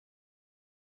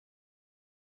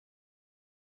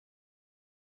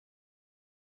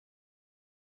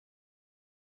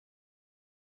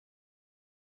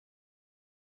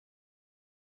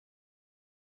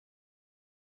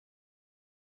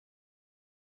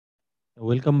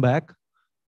Welcome back.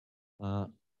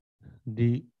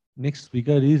 The next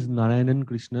speaker is Narayanan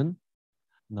Krishnan.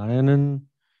 Narayanan,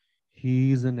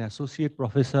 he is an associate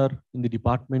professor in the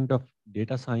Department of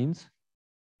Data Science,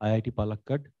 IIT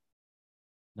Palakkad.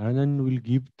 Narayanan will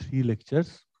give 3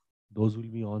 lectures. Those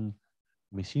will be on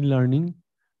machine learning,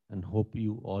 and hope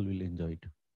you all will enjoy it.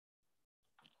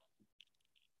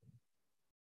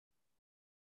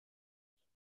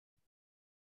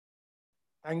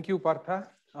 Thank you, Partha.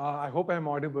 I hope I'm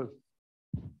audible,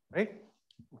 right?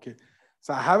 Okay.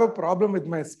 So I have a problem with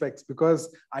my specs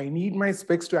because I need my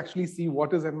specs to actually see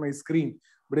what is on my screen.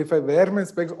 But if I wear my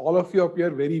specs, all of you appear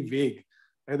very vague.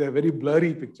 And they're very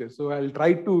blurry pictures. So I'll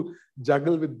try to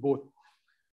juggle with both.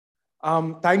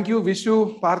 Thank you,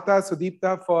 Vishu, Partha,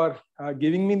 Sudipta, for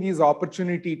giving me this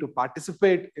opportunity to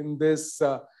participate in this,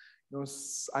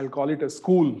 I'll call it a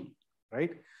school,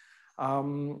 right?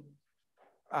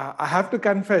 I have to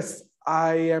confess,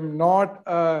 I am not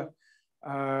a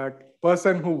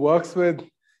person who works with,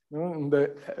 in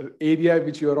the area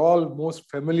which you're all most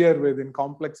familiar with in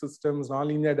complex systems,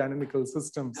 nonlinear dynamical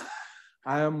systems.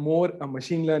 I am more a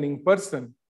machine learning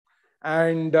person.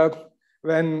 And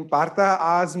when Partha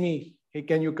asked me, hey,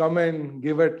 can you come and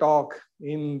give a talk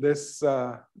in this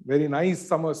very nice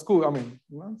summer school?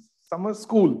 Summer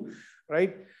school,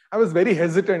 right? I was very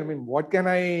hesitant. What can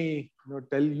I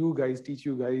tell you guys, teach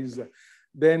you guys?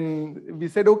 Then we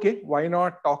said, okay, why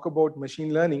not talk about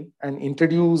machine learning and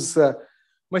introduce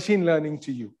machine learning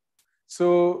to you?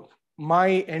 So my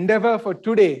endeavor for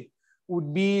today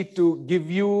would be to give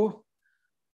you,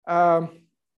 though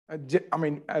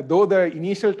the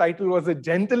initial title was a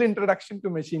gentle introduction to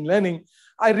machine learning,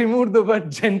 I removed the word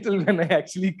gentle when I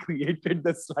actually created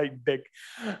the slide deck,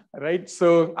 right?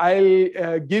 So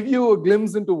I'll give you a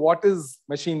glimpse into what is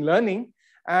machine learning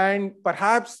and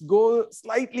perhaps go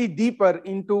slightly deeper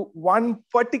into one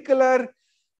particular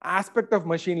aspect of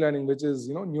machine learning, which is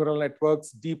neural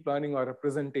networks, deep learning, or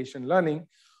representation learning,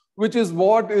 which is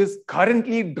what is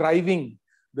currently driving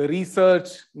the research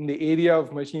in the area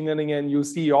of machine learning. And you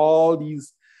see all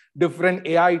these different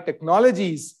AI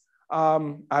technologies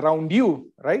around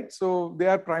you, right? So they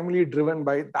are primarily driven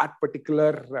by that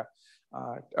particular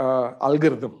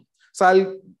algorithm. So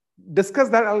I'll discuss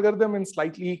that algorithm in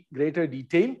slightly greater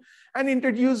detail and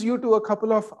introduce you to a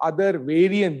couple of other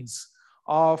variants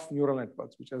of neural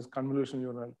networks, which is convolutional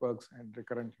neural networks and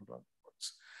recurrent neural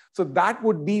networks. So that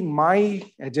would be my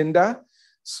agenda.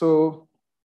 So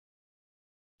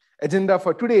agenda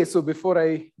for today. So before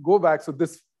I go back, so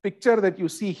this picture that you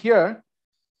see here,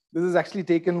 this is actually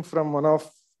taken from one of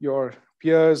your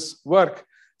peers' work,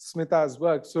 Smita's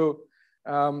work. So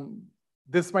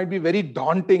this might be very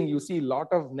daunting. You see a lot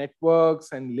of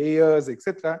networks and layers,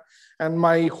 etc. And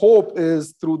my hope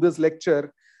is through this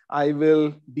lecture, I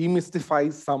will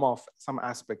demystify some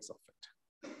aspects of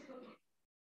it.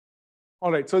 All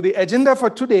right, so the agenda for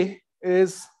today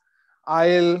is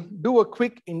I'll do a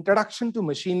quick introduction to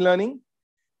machine learning,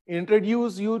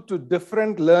 introduce you to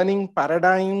different learning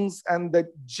paradigms and the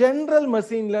general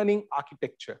machine learning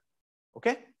architecture.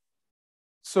 Okay?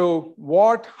 So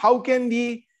how can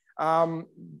we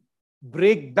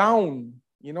break down,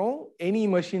 any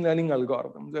machine learning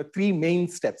algorithm? There are 3 main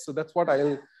steps. So that's what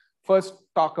I'll first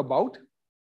talk about.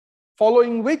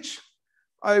 Following which,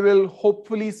 I will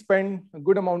hopefully spend a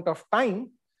good amount of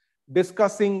time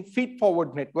discussing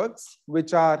feed-forward networks,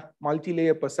 which are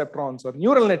multi-layer perceptrons or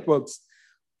neural networks,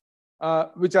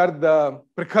 which are the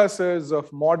precursors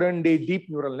of modern-day deep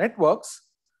neural networks.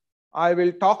 I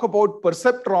will talk about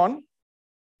perceptron,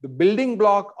 the building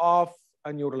block of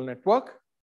a neural network,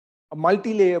 a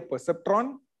multi-layer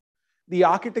perceptron, the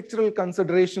architectural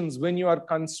considerations when you are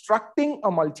constructing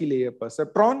a multi-layer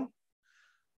perceptron,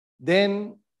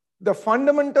 then the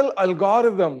fundamental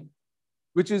algorithm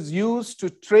which is used to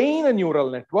train a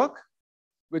neural network,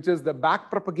 which is the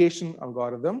backpropagation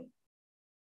algorithm,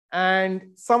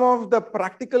 and some of the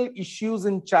practical issues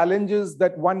and challenges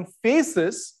that one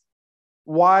faces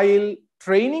while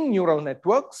training neural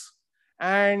networks,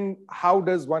 and how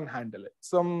does one handle it?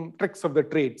 Some tricks of the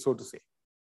trade, so to say,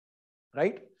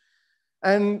 right?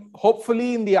 And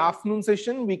hopefully in the afternoon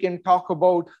session, we can talk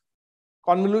about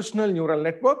convolutional neural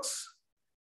networks.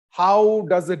 How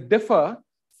does it differ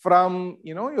from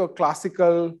your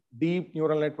classical deep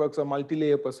neural networks or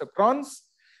multi-layer perceptrons,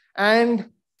 and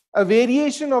a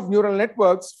variation of neural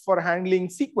networks for handling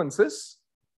sequences,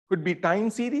 could be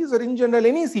time series or in general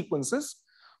any sequences,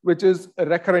 which is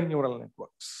recurrent neural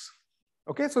networks.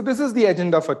 Okay, so this is the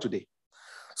agenda for today.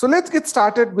 So let's get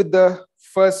started with the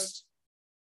first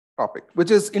topic, which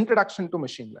is introduction to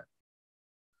machine learning.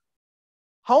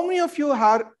 How many of you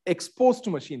are exposed to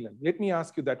machine learning? Let me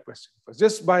ask you that question first,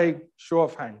 just by show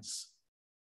of hands.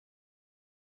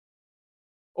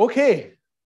 Okay,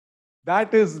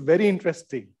 that is very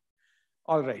interesting.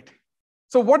 All right.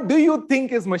 So what do you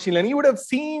think is machine learning? You would have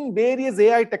seen various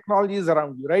AI technologies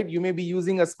around you, right? You may be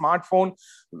using a smartphone,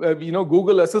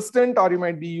 Google Assistant, or you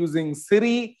might be using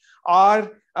Siri,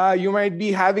 or you might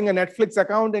be having a Netflix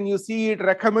account and you see it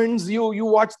recommends you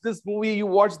watch this movie, you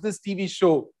watch this TV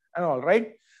show and all,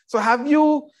 right? So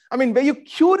were you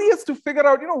curious to figure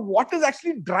out, what is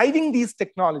actually driving these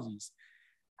technologies?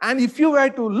 And if you were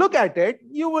to look at it,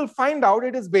 you will find out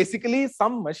it is basically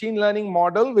some machine learning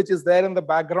model which is there in the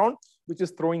background, which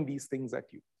is throwing these things at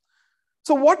you.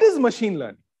 So what is machine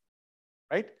learning,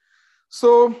 right?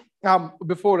 So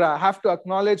before I have to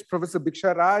acknowledge Professor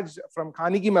Bhiksha Raj from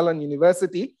Carnegie Mellon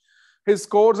University, his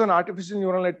course on artificial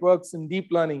neural networks and deep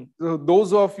learning. So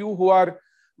those of you who are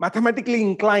mathematically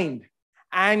inclined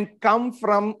and come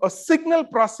from a signal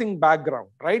processing background,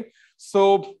 right?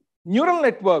 So neural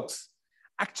networks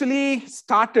actually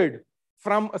started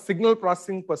from a signal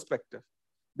processing perspective.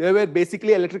 They were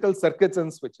basically electrical circuits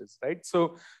and switches, right?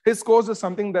 So his course is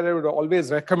something that I would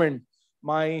always recommend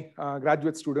my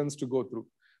graduate students to go through.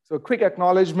 So quick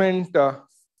acknowledgement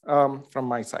from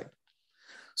my side.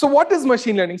 So what is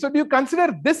machine learning? So do you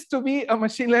consider this to be a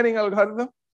machine learning algorithm?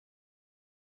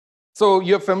 So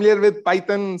you're familiar with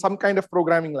Python, some kind of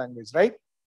programming language, right?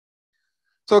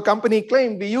 So a company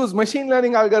claimed we use machine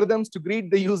learning algorithms to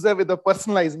greet the user with a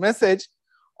personalized message.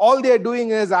 All they're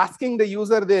doing is asking the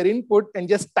user their input and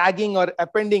just tagging or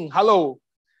appending hello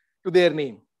to their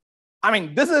name.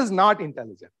 This is not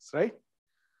intelligence, right?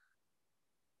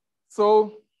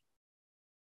 So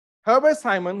Herbert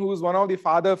Simon, who is one of the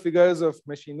father figures of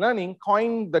machine learning,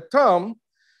 coined the term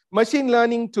machine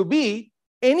learning to be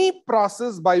any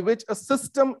process by which a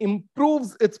system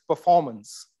improves its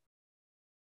performance.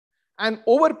 And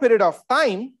over a period of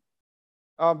time,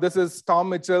 this is Tom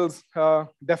Mitchell's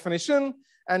definition.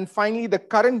 And finally, the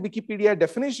current Wikipedia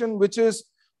definition, which is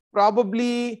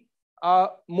probably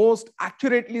most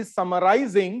accurately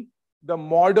summarizing the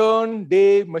modern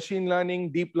day machine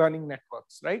learning, deep learning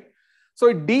networks, right? So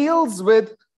it deals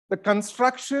with the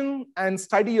construction and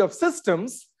study of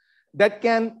systems that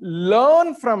can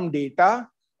learn from data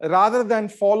rather than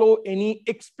follow any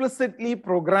explicitly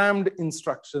programmed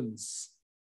instructions,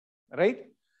 right?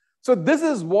 So this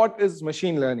is what is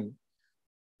machine learning.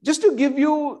 Just to give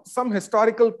you some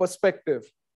historical perspective,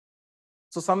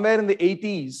 so somewhere in the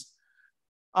 80s,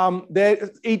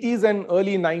 80s and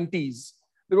early 90s,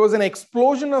 there was an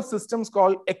explosion of systems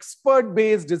called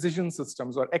expert-based decision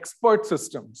systems or expert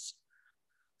systems.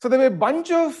 So there were a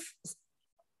bunch of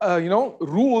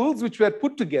rules which were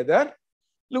put together,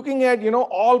 looking at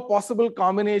all possible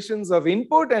combinations of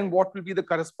input and what will be the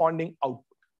corresponding output.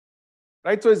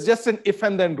 Right? So it's just an if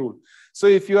and then rule. So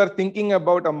if you are thinking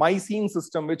about a Mycene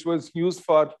system, which was used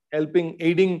for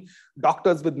aiding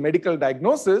doctors with medical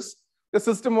diagnosis, the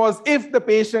system was if the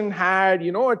patient had,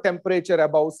 a temperature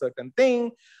above certain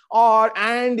thing,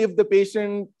 and if the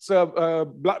patient's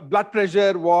blood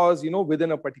pressure was,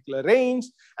 within a particular range,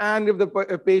 and if the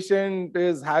patient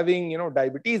is having,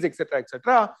 diabetes,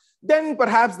 etc., then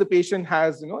perhaps the patient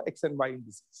has, X and Y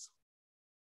disease.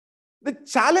 The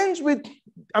challenge with,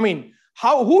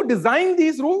 who designed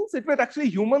these rules? It were actually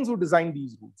humans who designed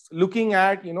these rules, looking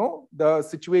at, the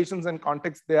situations and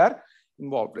contexts they are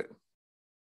involved in.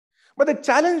 But the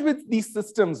challenge with these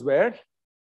systems were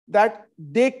that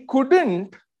they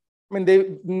couldn't,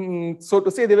 so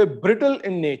to say, they were brittle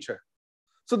in nature.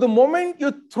 So the moment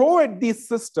you throw at this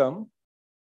system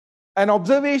an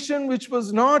observation which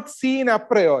was not seen a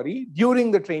priori during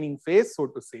the training phase, so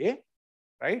to say,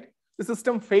 right, the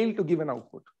system failed to give an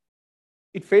output.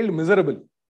 It failed miserably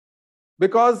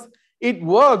because it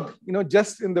worked,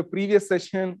 just in the previous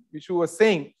session, which you were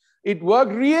saying, it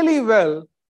worked really well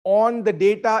on the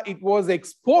data it was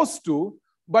exposed to,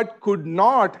 but could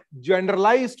not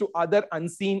generalize to other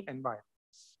unseen environments.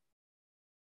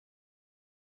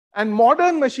 And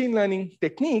modern machine learning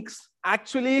techniques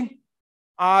actually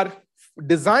are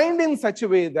designed in such a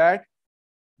way that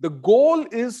the goal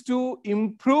is to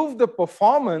improve the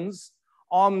performance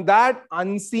on that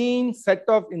unseen set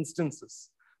of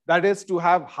instances. That is to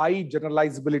have high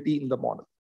generalizability in the model.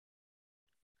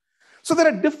 So there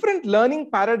are different learning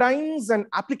paradigms and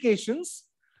applications.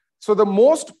 So the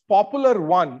most popular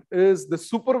one is the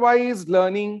supervised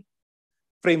learning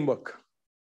framework.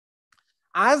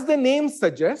 As the name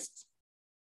suggests,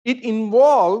 it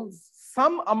involves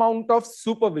some amount of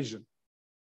supervision.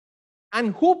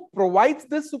 And who provides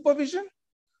this supervision?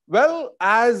 Well,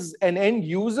 as an end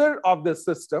user of the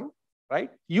system, right?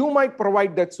 You might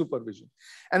provide that supervision.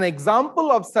 An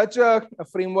example of such a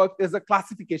framework is a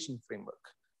classification framework,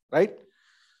 right?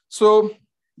 So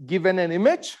given an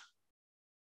image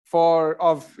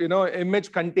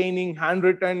image containing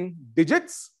handwritten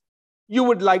digits, you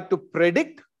would like to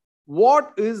predict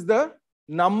what is the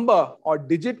number or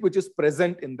digit which is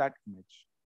present in that image.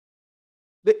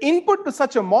 The input to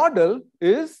such a model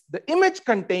is the image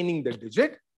containing the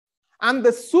digit, and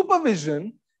the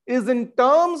supervision is in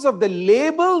terms of the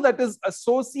label that is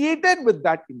associated with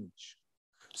that image.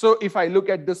 So if I look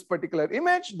at this particular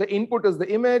image, the input is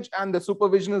the image and the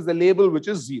supervision is the label, which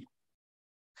is 0.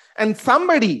 And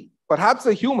somebody, perhaps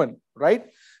a human, right,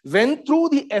 went through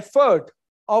the effort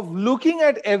of looking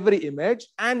at every image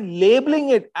and labeling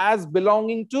it as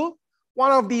belonging to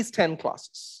one of these 10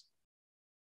 classes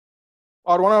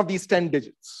or one of these 10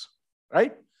 digits,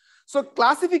 right? So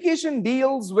classification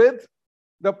deals with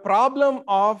the problem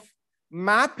of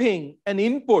mapping an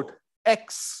input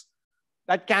X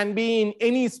that can be in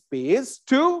any space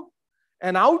to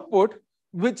an output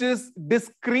which is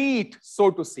discrete, so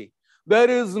to say. There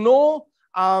is no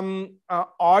there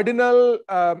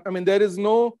is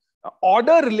no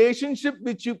order relationship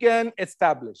which you can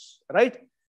establish, right?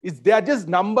 They are just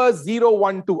numbers 0,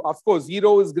 1, 2. Of course,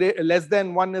 0 is less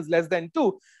than 1 is less than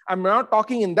 2. I'm not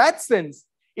talking in that sense.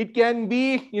 It can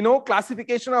be,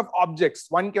 classification of objects.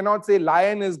 One cannot say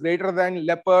lion is greater than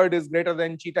leopard is greater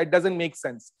than cheetah. It doesn't make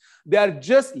sense. They are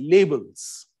just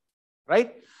labels,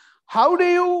 right? How do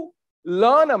you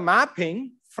learn a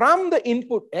mapping from the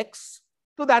input X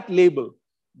to that label?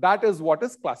 That is what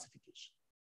is classification.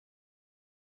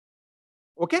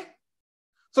 Okay?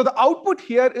 So the output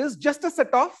here is just a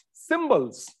set of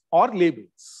symbols or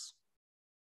labels.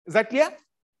 Is that clear?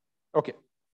 Okay.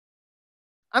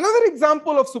 Another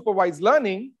example of supervised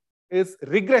learning is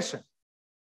regression,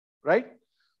 right?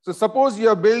 So suppose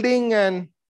you're building an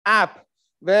app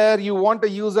where you want a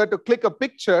user to click a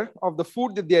picture of the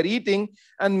food that they're eating,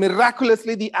 and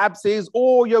miraculously the app says,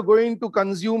 oh, you're going to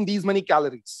consume these many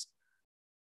calories,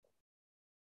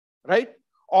 right?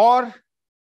 Or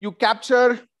you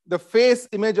capture the face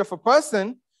image of a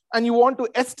person and you want to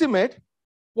estimate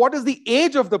what is the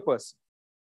age of the person.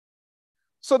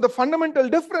 So the fundamental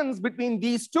difference between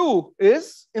these two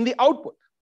is in the output,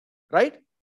 right?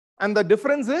 And the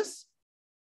difference is,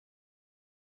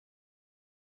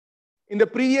 in the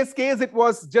previous case, it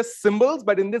was just symbols,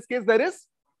 but in this case, there is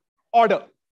order,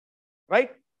 right?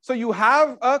 So you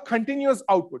have a continuous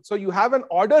output. So you have an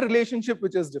order relationship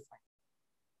which is defined,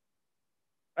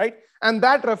 right? And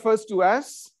that refers to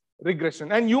as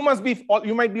regression. And you might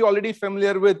be already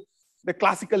familiar with the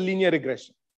classical linear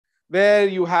regression, where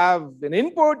you have an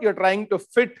input, you're trying to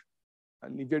fit,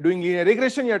 and if you're doing linear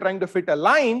regression, you're trying to fit a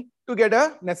line to get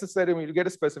a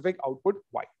specific output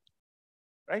Y,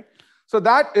 right? So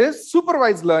that is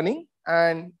supervised learning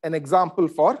and an example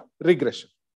for regression.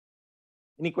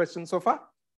 Any questions so far?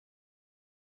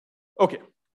 Okay.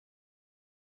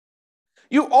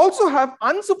 You also have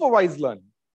unsupervised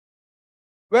learning,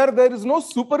 where there is no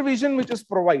supervision which is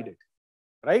provided,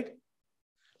 right?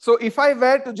 So if I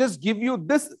were to just give you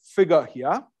this figure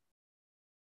here,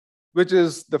 which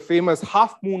is the famous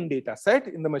half-moon data set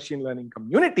in the machine learning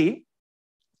community,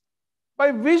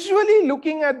 by visually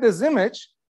looking at this image,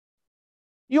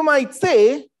 you might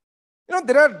say,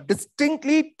 there are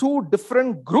distinctly two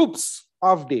different groups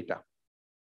of data,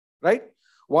 right?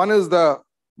 One is the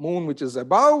moon which is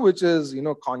above, which is,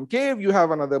 concave. You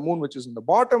have another moon which is in the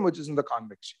bottom, which is in the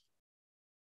convex shape,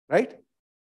 right?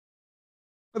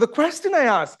 The question I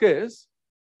ask is,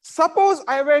 suppose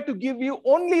I were to give you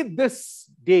only this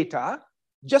data,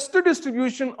 just a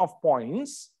distribution of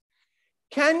points,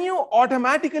 can you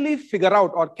automatically figure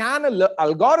out, or can an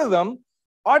algorithm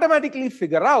automatically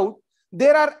figure out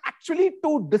there are actually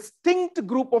two distinct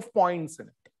group of points in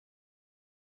it?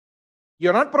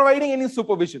 You're not providing any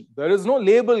supervision. There is no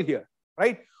label here,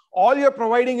 right? All you're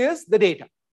providing is the data.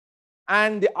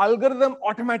 And the algorithm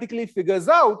automatically figures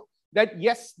out that,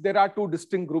 yes, there are two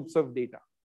distinct groups of data.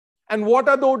 And what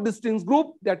are those distinct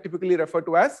groups? They are typically referred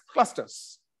to as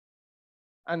clusters.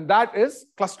 And that is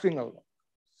clustering algorithm.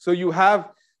 So you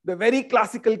have the very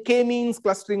classical k-means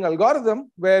clustering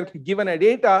algorithm, where given a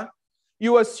data,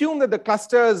 you assume that the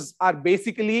clusters are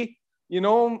basically,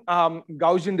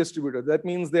 Gaussian distributed. That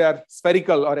means they are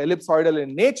spherical or ellipsoidal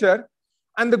in nature.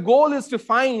 And the goal is to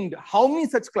find how many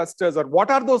such clusters, or what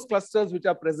are those clusters which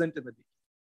are present in the data,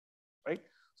 right?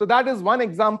 So that is one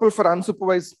example for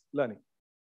unsupervised learning.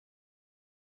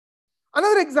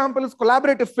 Another example is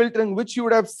collaborative filtering, which you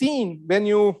would have seen when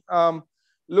you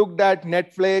looked at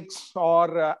Netflix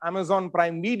or Amazon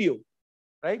Prime Video,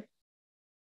 right?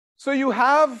 So you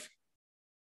have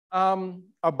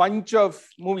a bunch of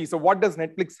movies. So what does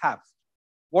Netflix have?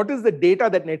 What is the data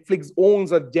that Netflix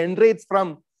owns or generates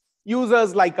from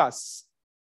users like us?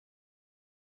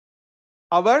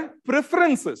 Our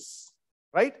preferences,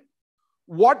 right?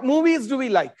 What movies do we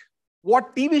like?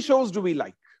 What TV shows do we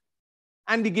like?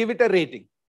 And we give it a rating,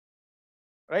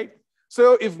 right?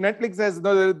 So if Netflix has,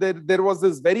 there was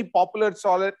this very popular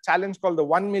challenge called the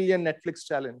 1 million Netflix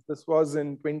challenge. This was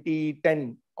in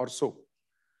 2010 or so,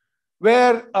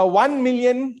 where a 1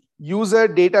 million user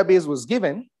database was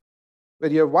given,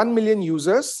 where you have 1 million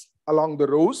users along the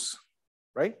rows,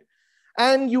 right?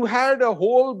 And you had a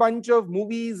whole bunch of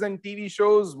movies and TV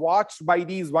shows watched by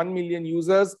these 1 million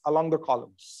users along the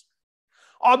columns.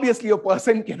 Obviously, a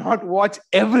person cannot watch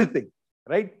everything,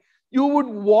 right? You would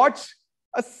watch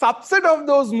a subset of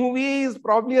those movies,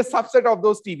 probably a subset of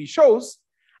those TV shows.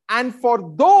 And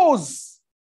for those,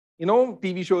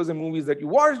 TV shows and movies that you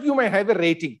watch, you may have a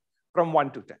rating from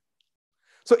 1 to 10.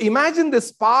 So imagine this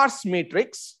sparse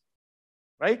matrix,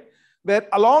 right? Where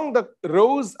along the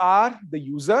rows are the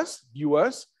users,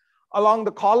 viewers, along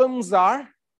the columns are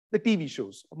the TV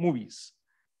shows, movies.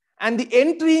 And the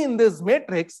entry in this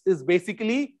matrix is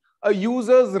basically a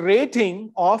user's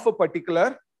rating of a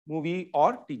particular movie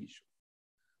or TV show.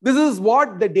 This is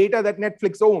what the data that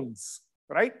Netflix owns,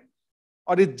 right?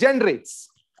 Or it generates.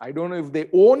 I don't know if they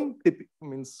own,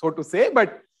 means so to say,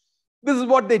 but this is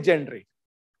what they generate.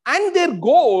 And their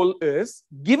goal is,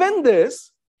 given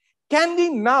this, can we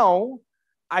now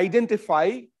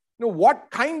identify what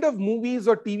kind of movies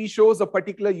or TV shows a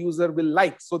particular user will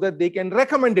like so that they can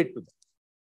recommend it to them,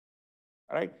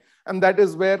 right? And that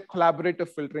is where collaborative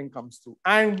filtering comes through.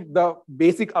 And the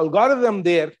basic algorithm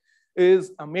there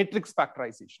is a matrix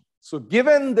factorization. So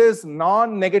given this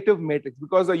non-negative matrix,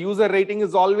 because a user rating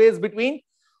is always between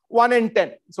 1 and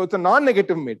 10. So it's a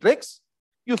non-negative matrix.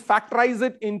 You factorize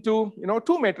it into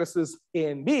two matrices, A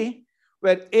and B,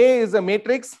 where A is a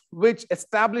matrix which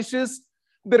establishes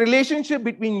the relationship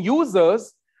between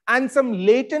users and some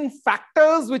latent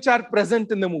factors which are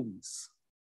present in the movies.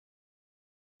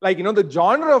 Like, the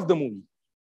genre of the movie,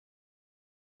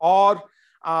 or,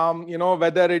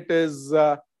 whether it is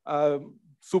a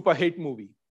super hit movie,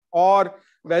 or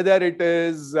whether it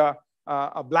is a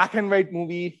black and white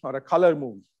movie or a color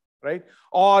movie, right?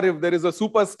 Or if there is a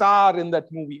superstar in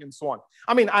that movie and so on.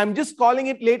 I mean, I'm just calling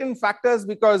it latent factors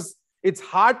because it's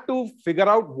hard to figure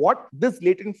out what this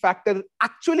latent factor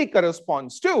actually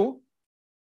corresponds to.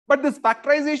 But this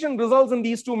factorization results in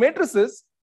these two matrices,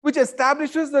 which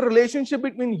establishes the relationship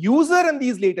between user and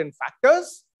these latent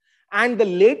factors, and the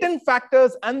latent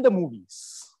factors and the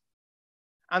movies.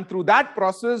 And through that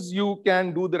process, you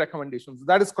can do the recommendations.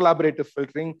 That is collaborative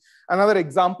filtering, another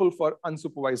example for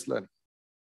unsupervised learning.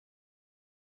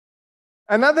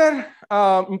 Another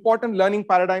important learning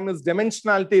paradigm is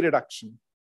dimensionality reduction.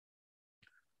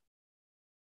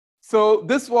 So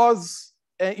this was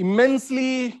an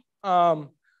immensely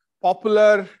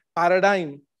popular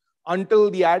paradigm until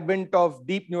the advent of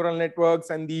deep neural networks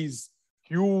and these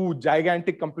huge,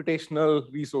 gigantic computational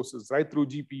resources, right, through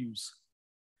GPUs.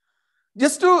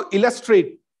 Just to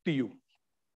illustrate to you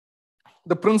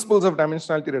the principles of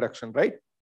dimensionality reduction, right?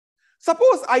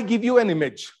 Suppose I give you an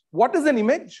image. What is an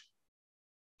image?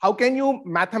 How can you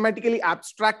mathematically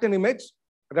abstract an image,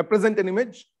 represent an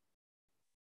image?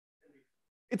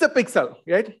 It's a pixel,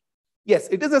 right? Yes,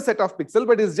 it is a set of pixels,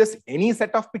 but it's just any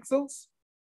set of pixels.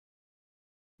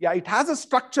 Yeah, it has a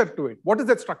structure to it. What is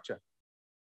that structure?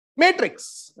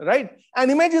 Matrix, right?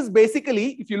 An image is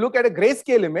basically, if you look at a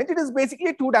grayscale image, it is basically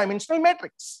a two-dimensional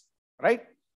matrix, right?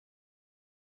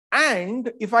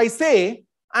 And if I say,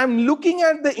 I'm looking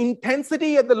at the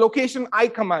intensity at the location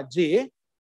I, j,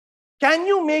 can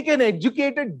you make an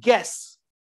educated guess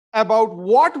about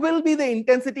what will be the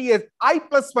intensity at I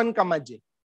plus 1, j?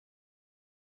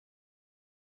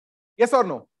 Yes or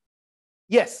no?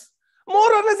 Yes.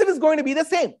 More or less, it is going to be the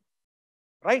same,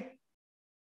 right?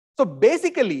 So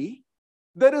basically,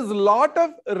 there is a lot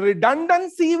of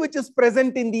redundancy which is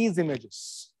present in these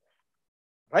images,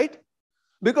 right?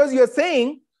 Because you're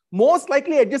saying most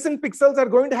likely adjacent pixels are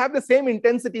going to have the same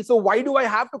intensity. So why do I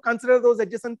have to consider those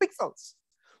adjacent pixels?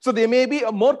 So there may be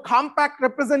a more compact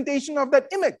representation of that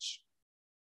image,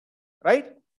 right?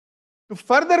 To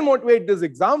further motivate this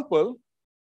example,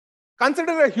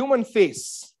 consider a human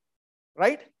face,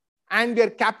 right? And we are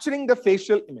capturing the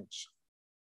facial image,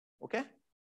 okay?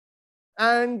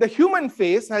 And the human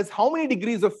face has how many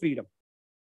degrees of freedom?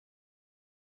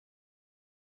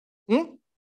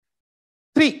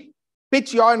 3.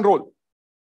 Pitch, yaw, and roll,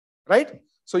 right?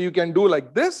 So you can do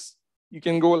like this, you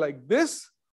can go like this,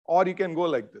 or you can go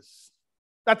like this.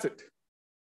 That's it,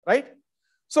 right?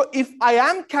 So if I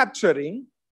am capturing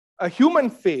a human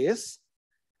face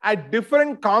at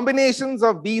different combinations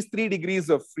of these 3 degrees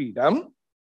of freedom,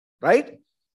 right?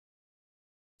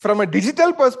 From a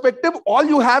digital perspective, all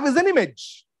you have is an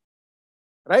image,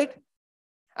 right?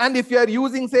 And if you are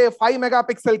using, say, a 5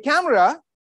 megapixel camera,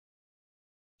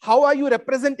 how are you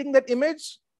representing that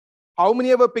image? How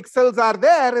many ever pixels are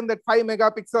there in that 5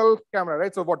 megapixel camera,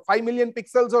 right? So what, 5 million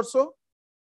pixels or so?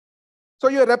 So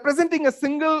you're representing a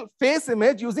single face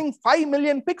image using 5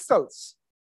 million pixels,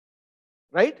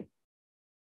 right?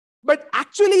 But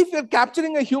actually, if you're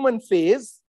capturing a human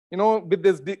face, with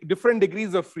this different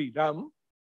degrees of freedom,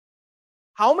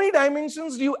 how many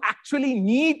dimensions do you actually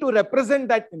need to represent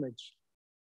that image?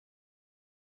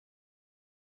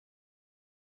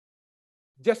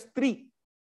 Just 3,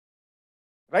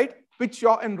 right? Pitch,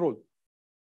 yaw, and roll.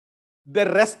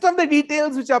 The rest of the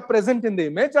details which are present in the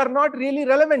image are not really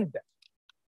relevant there.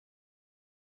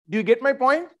 Do you get my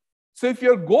point? So if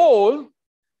your goal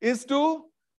is to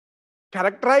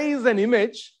characterize an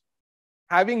image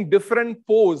having different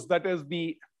pose, that is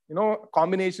the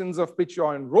combinations of pitch,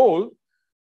 yaw, and roll,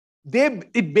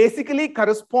 it basically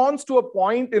corresponds to a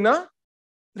point in a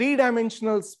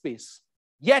 3-dimensional space.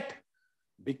 Yet,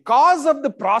 because of the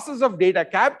process of data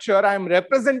capture, I am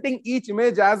representing each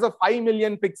image as a 5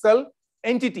 million pixel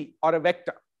entity or a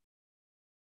vector.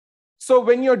 So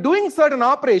when you're doing certain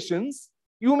operations,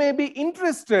 you may be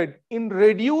interested in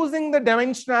reducing the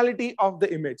dimensionality of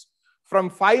the image from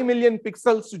 5 million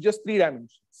pixels to just 3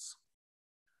 dimensions.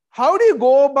 How do you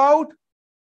go about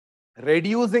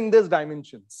reducing these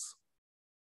dimensions?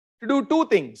 To do 2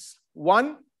 things.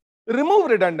 1,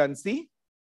 remove redundancy.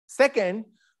 2,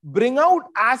 bring out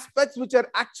aspects which are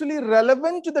actually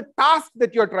relevant to the task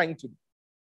that you're trying to do.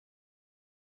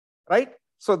 Right?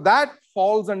 So that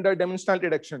falls under dimensionality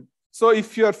reduction. So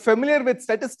if you're familiar with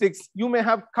statistics, you may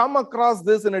have come across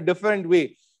this in a different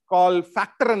way called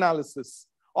factor analysis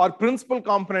or principal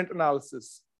component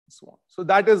analysis. So on. So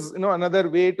that is another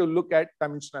way to look at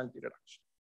dimensionality reduction.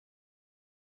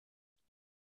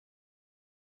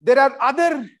 There are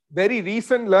other very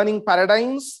recent learning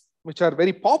paradigms which are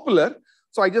very popular.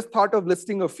 So I just thought of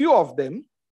listing a few of them.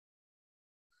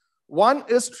 One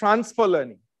is transfer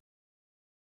learning.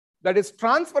 That is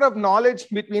transfer of knowledge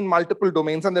between multiple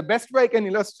domains. And the best way I can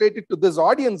illustrate it to this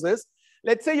audience is,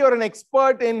 let's say you're an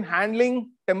expert in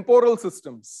handling temporal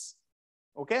systems,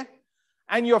 okay?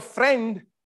 And your friend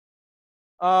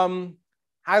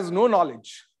has no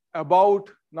knowledge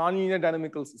about nonlinear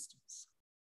dynamical systems.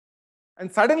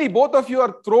 And suddenly both of you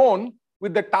are thrown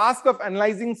with the task of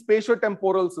analyzing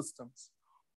spatio-temporal systems.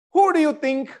 Who do you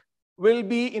think will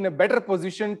be in a better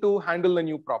position to handle the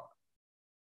new problem?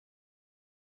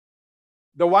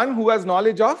 The one who has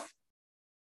knowledge of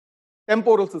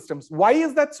temporal systems. Why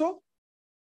is that so?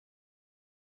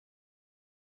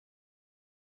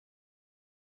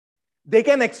 They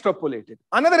can extrapolate it.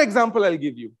 Another example I'll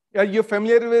give you. Are you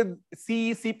familiar with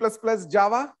C, C++,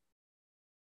 Java?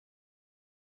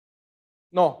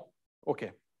 No?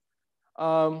 Okay.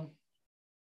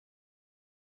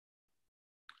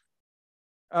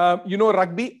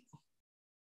 Rugby?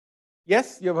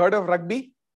 Yes, you've heard of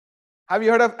rugby? Have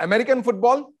you heard of American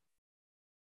football?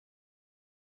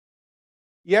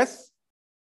 Yes?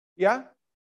 Yeah?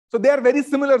 So they are very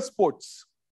similar sports,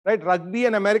 right? Rugby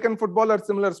and American football are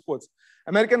similar sports.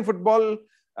 American football,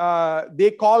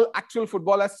 they call actual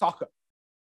football as soccer,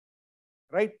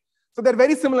 right? So they're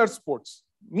very similar sports,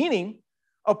 meaning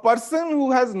a person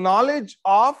who has knowledge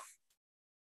of,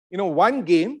 one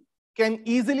game can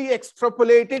easily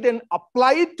extrapolate it and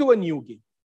apply it to a new game.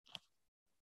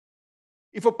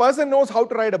 If a person knows how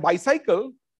to ride a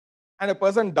bicycle and a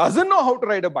person doesn't know how to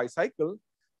ride a bicycle,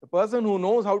 the person who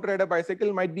knows how to ride a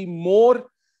bicycle might be more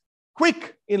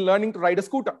quick in learning to ride a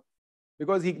scooter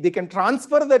because they can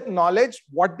transfer that knowledge,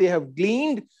 what they have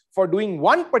gleaned for doing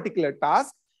one particular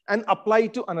task, and apply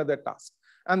it to another task.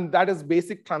 And that is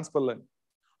basic transfer learning.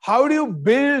 How do you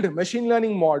build machine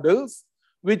learning models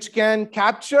which can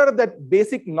capture that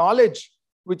basic knowledge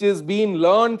which is being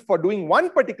learned for doing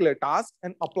one particular task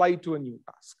and apply it to a new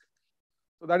task?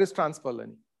 So that is transfer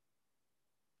learning.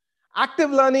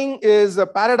 Active learning is a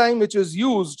paradigm which is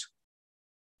used,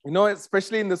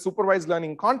 especially in the supervised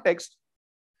learning context.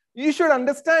 You should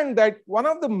understand that one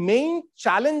of the main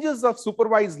challenges of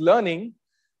supervised learning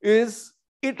is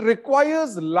it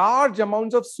requires large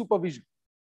amounts of supervision,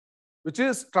 which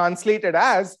is translated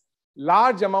as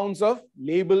large amounts of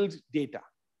labeled data.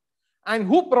 And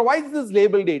who provides this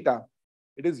labeled data?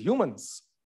 It is humans,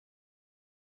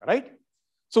 right?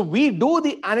 So we do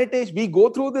the annotation, we go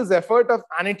through this effort of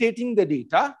annotating the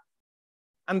data,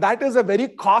 and that is a very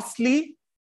costly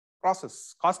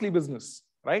process, costly business,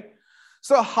 right?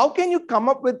 So how can you come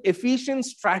up with efficient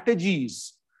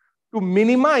strategies to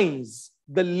minimize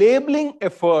the labeling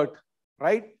effort,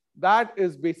 right? That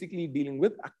is basically dealing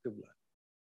with active learning.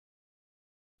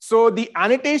 So the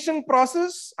annotating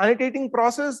process,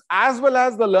 as well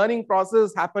as the learning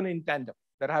process happen in tandem.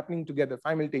 They're happening together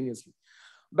simultaneously.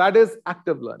 That is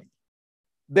active learning.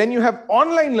 Then you have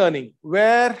online learning,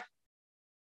 where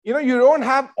you don't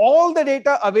have all the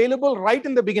data available right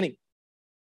in the beginning.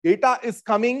 Data is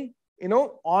coming,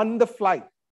 on the fly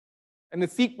in a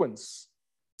sequence.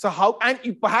 So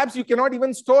perhaps you cannot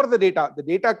even store the data. The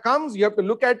data comes, you have to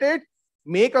look at it,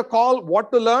 make a call,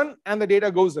 what to learn, and the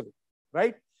data goes away,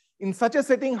 right? In such a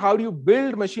setting, how do you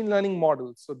build machine learning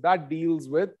models? So that deals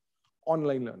with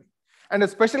online learning. And a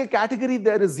special category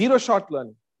there is zero-shot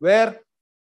learning, where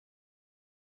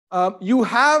you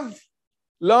have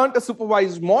learned a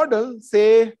supervised model,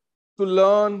 say, to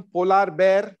learn polar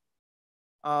bear,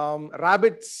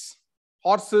 rabbits,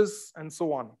 horses, and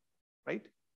so on, right?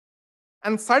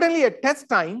 And suddenly at test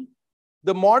time,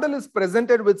 the model is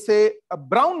presented with, say, a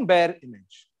brown bear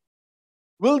image.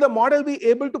 Will the model be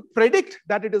able to predict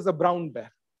that it is a brown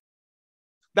bear?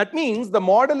 That means the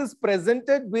model is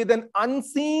presented with an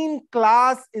unseen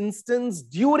class instance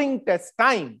during test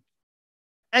time.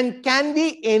 And can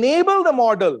we enable the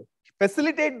model,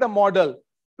 facilitate the model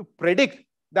to predict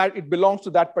that it belongs to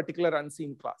that particular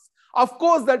unseen class? Of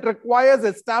course, that requires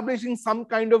establishing some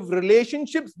kind of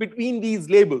relationships between these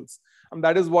labels. And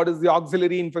that is what is the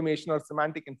auxiliary information or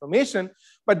semantic information.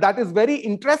 But that is very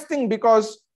interesting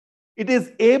because it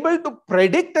is able to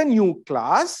predict a new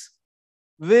class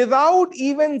without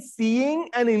even seeing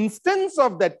an instance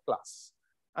of that class.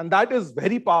 And that is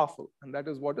very powerful. And that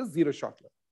is what is zero-shot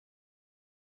learning.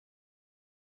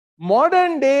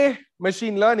 Modern day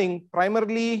machine learning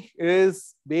primarily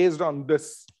is based on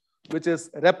this, which is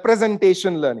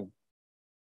representation learning.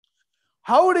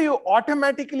 How do you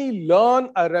automatically learn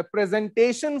a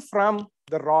representation from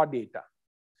the raw data?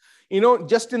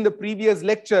 Just in the previous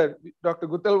lecture, Dr.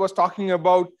 Guttal was talking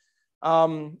about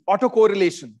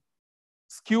autocorrelation,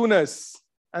 skewness,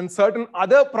 and certain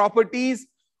other properties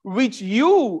which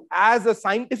you, as a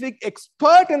scientific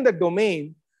expert in the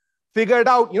domain, figured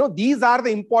out, these are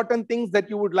the important things that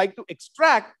you would like to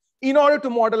extract in order to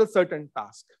model a certain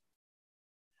task.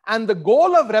 And the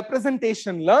goal of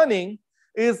representation learning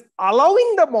is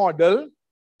allowing the model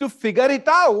to figure it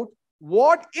out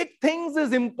what it thinks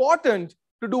is important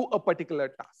to do a particular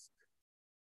task.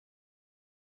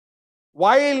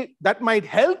 While that might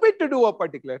help it to do a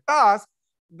particular task,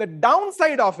 the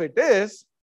downside of it is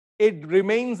it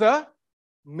remains a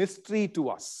mystery to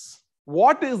us.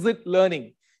 What is it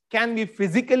learning? Can we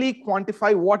physically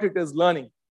quantify what it is learning?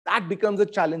 That becomes a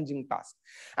challenging task.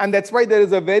 And that's why there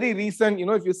is a very recent,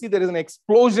 if you see, there is an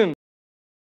explosion.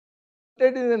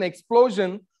 There is an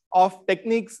explosion of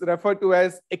techniques referred to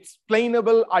as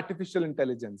explainable artificial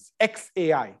intelligence,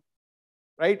 XAI,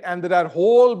 right? And there are a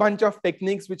whole bunch of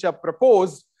techniques which are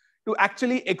proposed to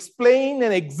actually explain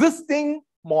an existing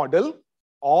model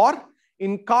or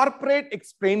incorporate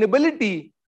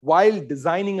explainability while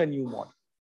designing a new model.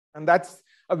 And that's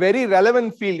a very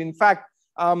relevant field. In fact,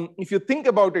 if you think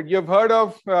about it, you've heard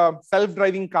of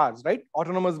self-driving cars, right?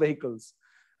 Autonomous vehicles.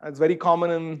 It's very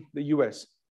common in the US.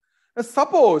 Now,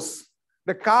 suppose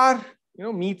the car,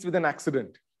 meets with an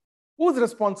accident. Who's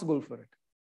responsible for it?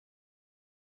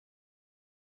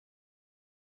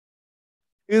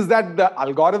 Is that the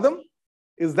algorithm?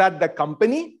 Is that the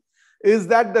company? Is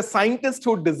that the scientist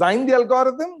who designed the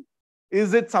algorithm?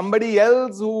 Is it somebody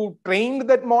else who trained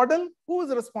that model? Who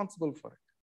is responsible for it?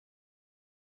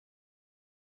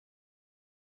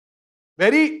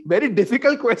 Very, very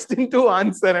difficult question to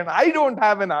answer, and I don't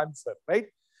have an answer, right?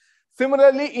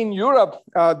 Similarly, in Europe,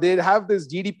 they have this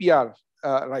GDPR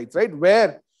rights, right?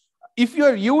 Where if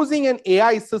you're using an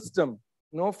AI system,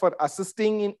 for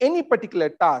assisting in any particular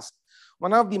task,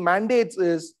 one of the mandates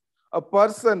is a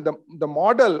person, the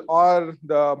model or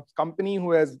the company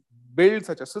who has built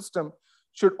such a system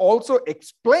should also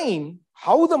explain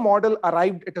how the model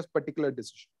arrived at a particular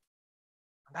decision.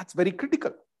 That's very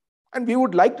critical. And we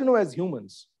would like to know as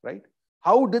humans, right?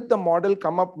 How did the model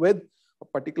come up with a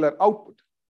particular output?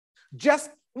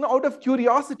 Just out of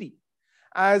curiosity,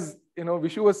 as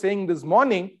Vishu was saying this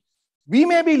morning, we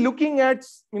may be looking at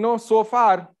so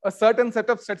far a certain set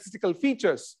of statistical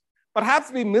features.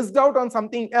 Perhaps we missed out on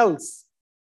something else,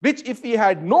 which if we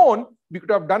had known, we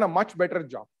could have done a much better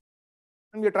job.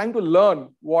 And we're trying to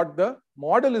learn what the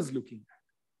model is looking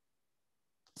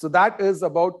at. So that is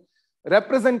about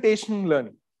representation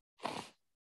learning.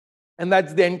 And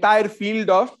that's the entire field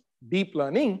of deep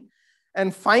learning.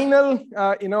 And final,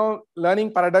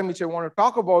 learning paradigm which I want to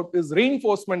talk about is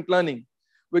reinforcement learning,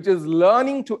 which is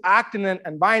learning to act in an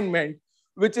environment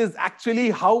which is actually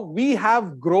how we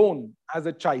have grown as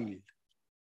a child.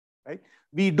 Right?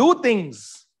 We do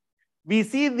things, we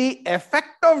see the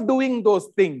effect of doing those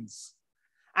things,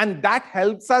 and that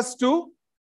helps us to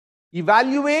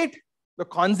evaluate the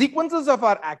consequences of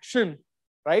our action,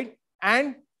 right?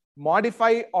 And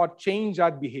modify or change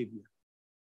our behavior.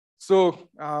 So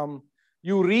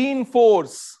you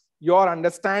reinforce your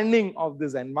understanding of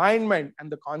this environment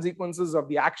and the consequences of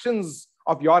the actions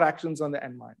of your actions on the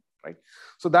environment, right?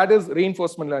 So that is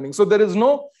reinforcement learning. So there is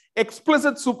no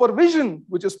explicit supervision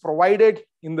which is provided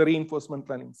in the reinforcement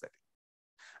learning setting.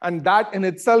 And that in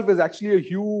itself is actually a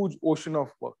huge ocean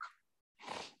of work.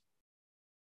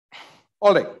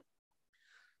 All right.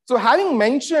 So having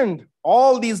mentioned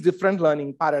all these different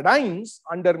learning paradigms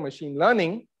under machine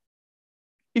learning,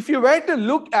 if you were to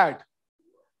look at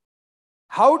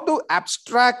how to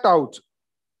abstract out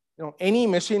any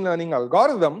machine learning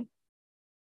algorithm,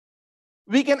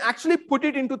 we can actually put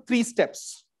it into 3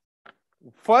 steps.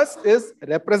 First is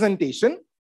representation,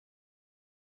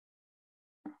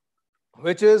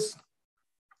 which is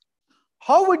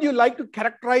how would you like to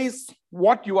characterize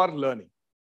what you are learning?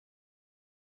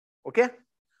 Okay.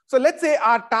 So let's say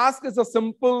our task is a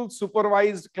simple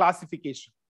supervised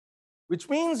classification, which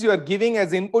means you are giving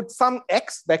as input some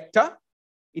X vector.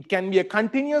 It can be a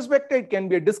continuous vector, it can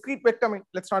be a discrete vector. I mean,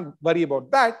 let's not worry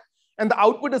about that. And the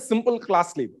output is simple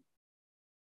class label.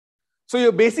 So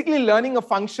you're basically learning a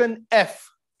function f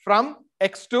from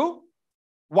X to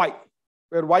Y,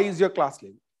 where Y is your class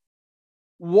label.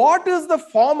 What is the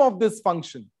form of this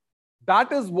function?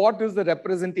 That is what is the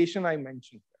representation I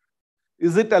mentioned.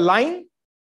 Is it a line?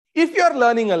 If you're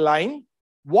learning a line,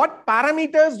 what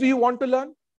parameters do you want to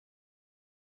learn?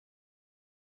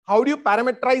 How do you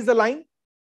parameterize the line?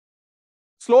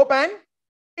 Slope and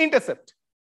intercept.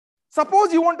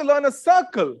 Suppose you want to learn a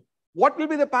circle. What will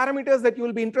be the parameters that you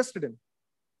will be interested in?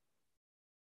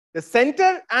 The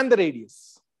center and the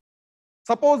radius.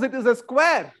 Suppose it is a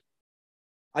square.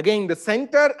 Again, the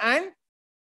center and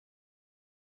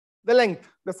the length,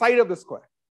 the side of the square.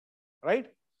 Right?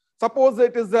 Suppose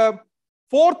it is a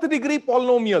 4th degree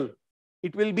polynomial.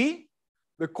 It will be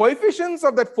the coefficients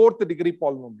of that 4th degree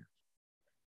polynomial.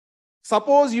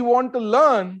 Suppose you want to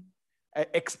learn an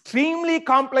extremely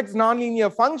complex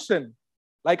nonlinear function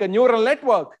like a neural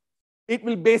network. It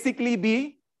will basically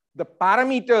be the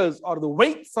parameters or the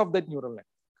weights of that neural network.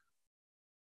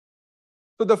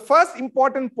 So the first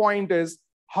important point is,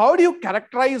 how do you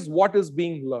characterize what is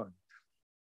being learned?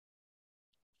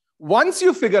 Once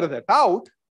you figure that out,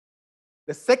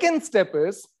 the second step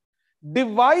is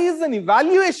devise an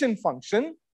evaluation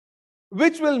function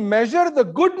which will measure the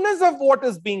goodness of what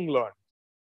is being learned.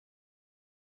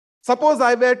 Suppose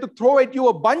I were to throw at you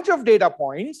a bunch of data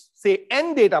points, say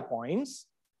n data points,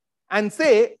 and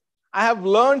say I have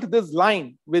learned this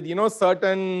line with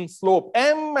certain slope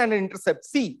m and intercept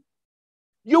c.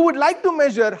 You would like to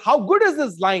measure how good is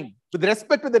this line with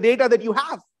respect to the data that you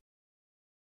have.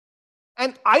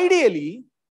 And ideally,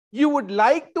 you would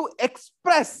like to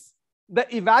express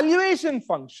the evaluation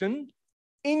function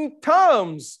in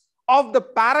terms of the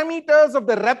parameters of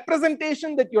the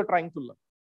representation that you're trying to learn.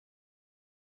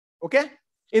 Okay?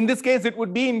 In this case, it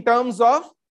would be in terms of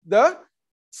the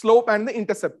slope and the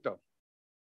intercept term.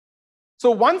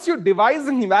 So once you devise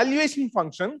an evaluation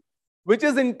function, which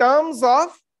is in terms of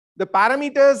the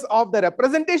parameters of the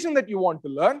representation that you want to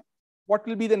learn, what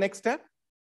will be the next step?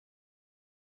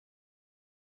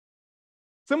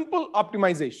 Simple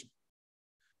optimization.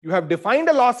 You have defined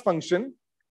a loss function.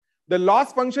 The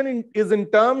loss function is in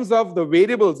terms of the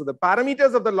variables. The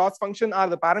parameters of the loss function are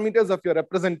the parameters of your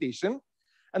representation.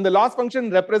 And the loss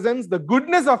function represents the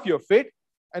goodness of your fit.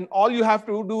 And all you have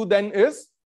to do then is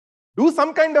do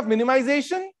some kind of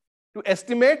minimization to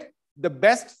estimate the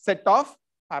best set of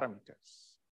parameters.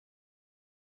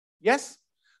 Yes?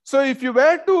 So if you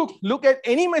were to look at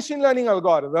any machine learning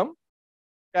algorithm,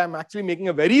 I'm actually making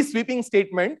a very sweeping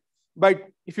statement, but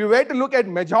if you were to look at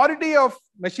majority of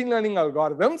machine learning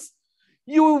algorithms,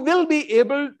 you will be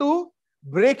able to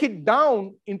break it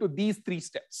down into these 3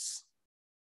 steps.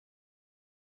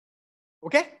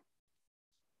 Okay?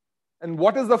 And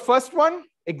what is the first one?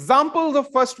 Examples of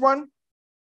first one.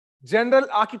 General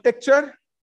architecture.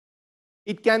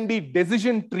 It can be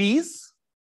decision trees.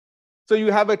 So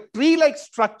you have a tree-like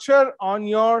structure on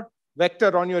your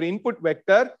vector, on your input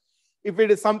vector. If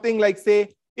it is something like, say,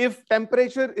 if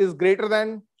temperature is greater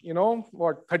than,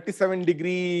 37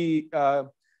 degree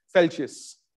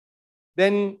Celsius,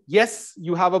 then yes,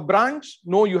 you have a branch.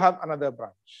 No, you have another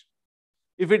branch.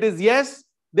 If it is yes,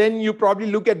 then you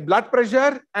probably look at blood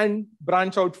pressure and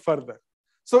branch out further.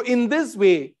 So in this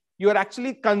way, you are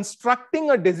actually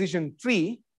constructing a decision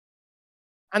tree,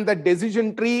 and the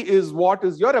decision tree is what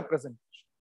is your representation,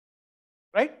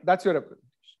 right? That's your representation.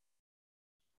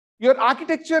 Your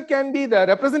architecture can be, the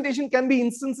representation can be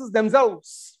instances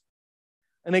themselves.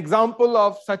 An example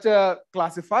of such a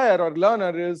classifier or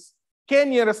learner is k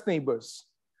nearest neighbors.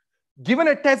 Given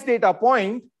a test data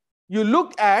point, you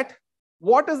look at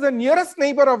what is the nearest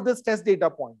neighbor of this test data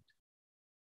point,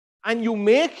 and you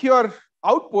make your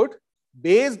output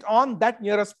based on that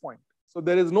nearest point. So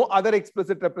there is no other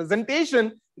explicit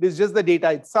representation, it is just the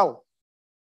data itself.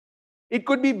 It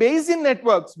could be Bayesian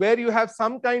networks where you have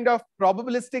some kind of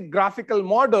probabilistic graphical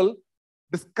model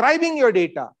describing your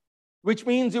data, which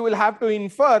means you will have to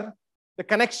infer the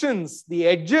connections, the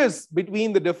edges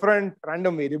between the different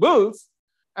random variables,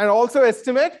 and also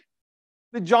estimate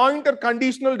the joint or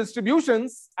conditional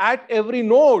distributions at every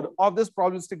node of this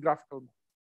probabilistic graphical model,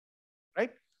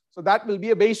 right? So that will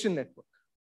be a Bayesian network.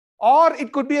 Or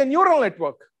it could be a neural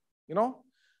network.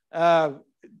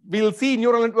 We'll see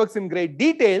neural networks in great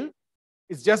detail.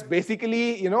 It's just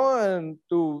basically, and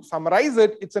to summarize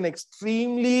it, it's an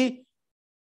extremely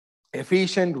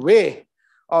efficient way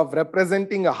of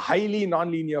representing a highly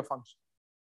nonlinear function.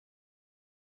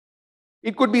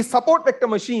 It could be support vector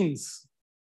machines,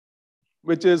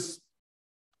 which is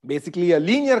basically a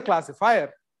linear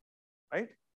classifier, right?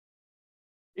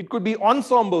 It could be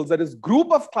ensembles, that is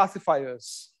group of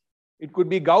classifiers. It could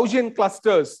be Gaussian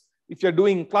clusters if you're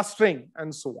doing clustering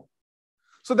and so on.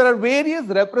 So there are various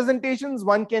representations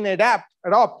one can adopt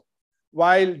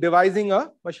while devising a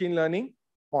machine learning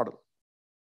model.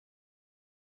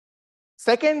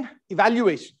 Second,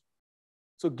 evaluation.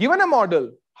 So given a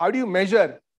model, how do you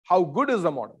measure how good is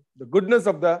the model, the goodness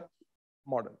of the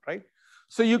model, right?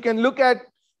 So you can look at,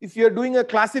 if you're doing a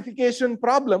classification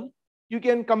problem, you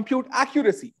can compute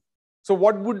accuracy. So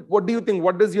what do you think?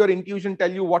 What does your intuition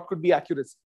tell you what could be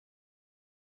accuracy?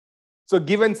 So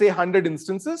given, say, 100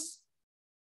 instances,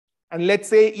 and let's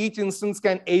say each instance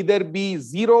can either be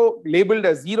labeled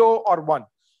as 0 or 1,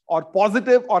 or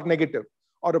positive or negative,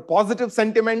 or a positive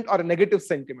sentiment or a negative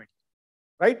sentiment,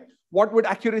 right? What would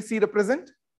accuracy represent?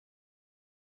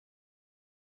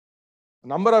 The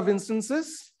number of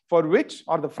instances for which,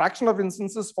 or the fraction of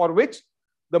instances for which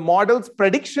the model's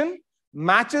prediction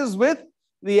matches with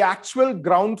the actual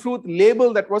ground truth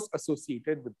label that was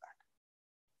associated with that.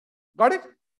 Got it?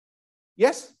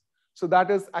 Yes? So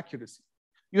that is accuracy.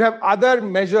 You have other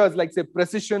measures like, say,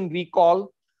 precision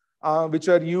recall, which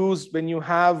are used when you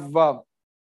have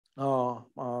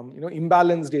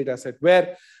imbalanced data set,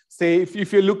 where, say,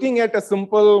 if you're looking at a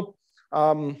simple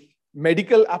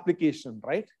medical application,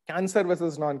 right? Cancer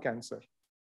versus non-cancer.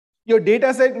 Your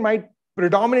data set might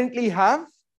predominantly have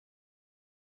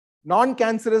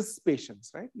non-cancerous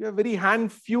patients, right? You have very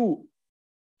few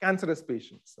cancerous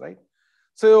patients, right?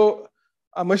 So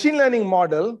a machine learning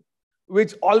model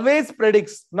which always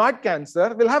predicts not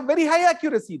cancer will have very high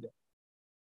accuracy there,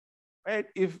 right?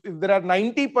 If there are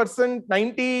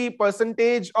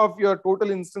 90% of your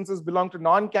total instances belong to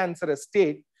non-cancerous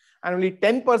state and only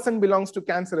 10% belongs to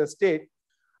cancerous state,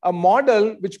 a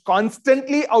model which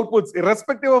constantly outputs,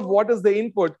 irrespective of what is the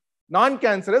input,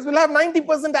 non-cancerous will have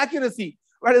 90% accuracy.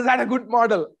 But is that a good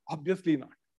model? Obviously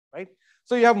not, right?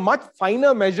 So you have much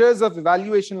finer measures of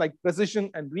evaluation like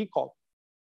precision and recall.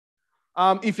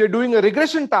 If you're doing a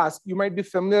regression task, you might be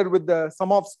familiar with the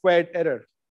sum of squared error.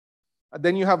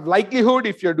 Then you have likelihood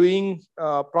if you're doing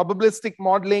probabilistic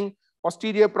modeling,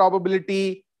 posterior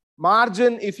probability,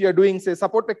 margin if you're doing, say,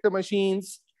 support vector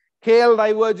machines, KL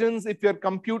divergence if you're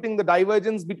computing the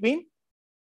divergence between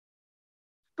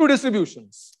two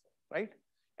distributions, right?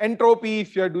 Entropy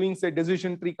if you're doing, say,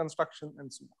 decision tree construction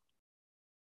and so on.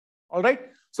 All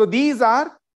right. So these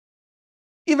are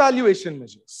evaluation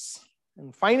measures.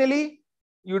 And finally,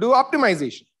 you do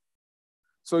optimization.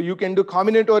 So you can do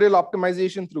combinatorial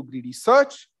optimization through greedy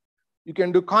search. You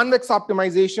can do convex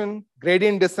optimization,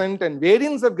 gradient descent, and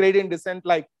variants of gradient descent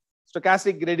like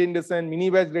stochastic gradient descent,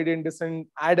 mini-batch gradient descent,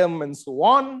 Adam, and so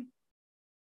on.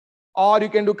 Or you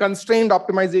can do constrained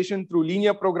optimization through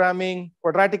linear programming,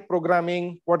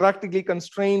 quadratically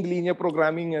constrained linear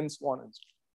programming, and so on and so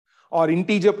on. Or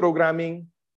integer programming,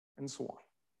 and so on.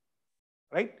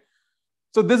 Right?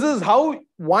 So this is how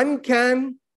one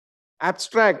can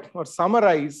abstract or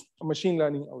summarize a machine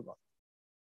learning algorithm.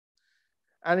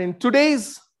 And in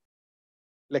today's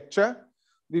lecture,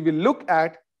 we will look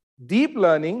at deep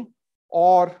learning,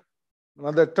 or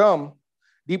another term.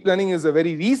 Deep learning is a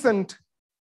very recent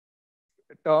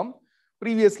term.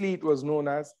 Previously, it was known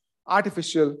as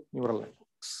artificial neural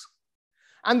networks.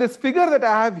 And this figure that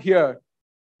I have here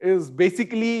is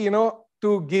basically,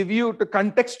 to give you, to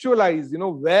contextualize,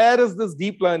 where is this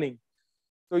deep learning?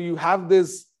 So you have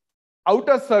this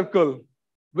outer circle,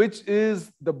 which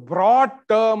is the broad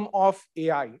term of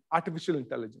AI, artificial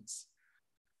intelligence.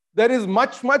 There is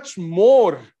much, much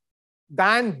more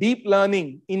than deep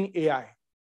learning in AI.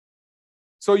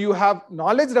 So you have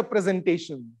knowledge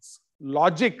representations,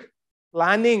 logic,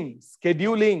 planning,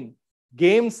 scheduling,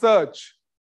 game search.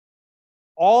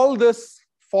 All this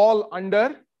fall under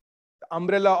the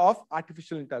umbrella of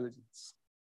artificial intelligence.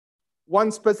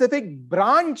 One specific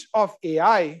branch of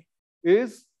AI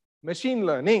is machine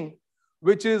learning,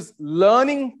 which is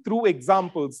learning through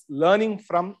examples, learning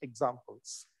from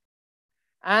examples.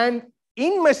 And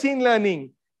in machine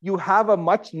learning, you have a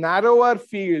much narrower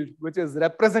field, which is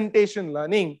representation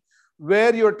learning,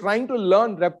 where you're trying to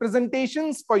learn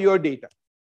representations for your data.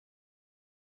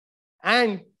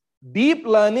 And deep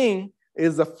learning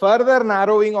is a further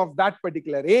narrowing of that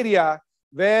particular area,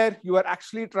 where you are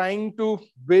actually trying to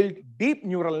build deep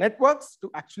neural networks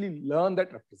to actually learn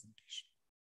that representation.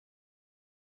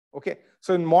 Okay,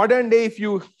 so in modern day, if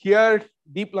you hear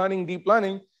deep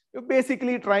learning, you're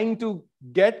basically trying to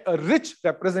get a rich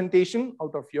representation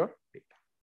out of your data.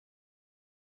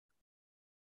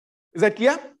 Is that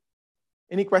clear?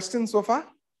 Any questions so far?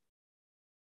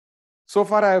 So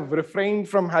far, I have refrained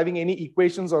from having any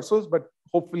equations or so, but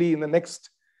hopefully in the next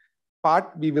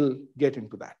part, we will get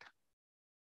into that.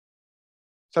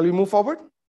 Shall we move forward?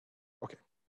 Okay.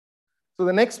 So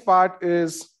the next part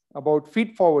is about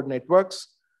feed-forward networks,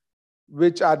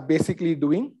 which are basically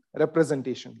doing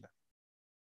representation.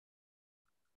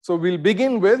 So we'll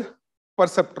begin with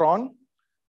perceptron.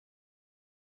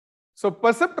 So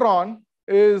perceptron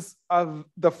is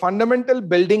the fundamental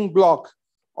building block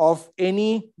of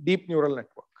any deep neural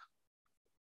network.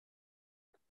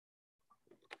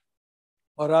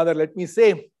 Or rather, let me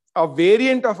say, a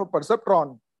variant of a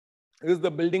perceptron is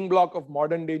the building block of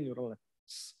modern day neural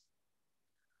networks.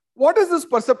 What is this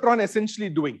perceptron essentially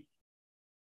doing?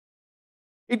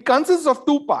 It consists of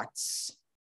two parts.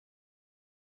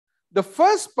 The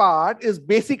first part is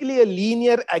basically a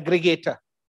linear aggregator.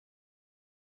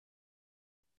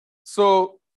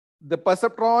 So the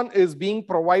perceptron is being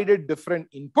provided different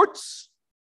inputs.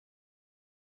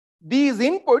 These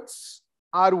inputs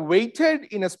are weighted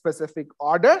in a specific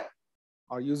order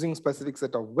or using specific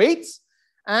set of weights,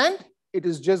 and it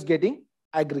is just getting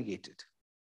aggregated.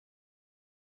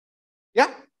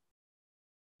 Yeah?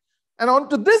 And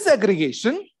onto this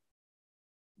aggregation,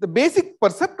 the basic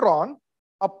perceptron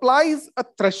applies a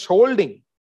thresholding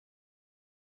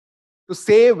to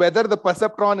say whether the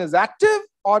perceptron is active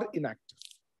or inactive.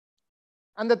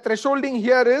 And the thresholding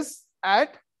here is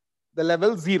at the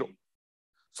level 0.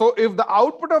 So if the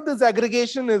output of this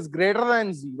aggregation is greater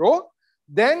than 0,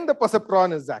 then the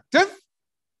perceptron is active.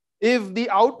 If the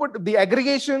output, the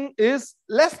aggregation is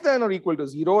less than or equal to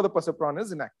 0, the perceptron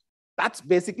is inactive. That's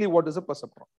basically what is a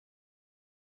perceptron.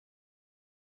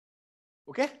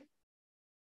 Okay?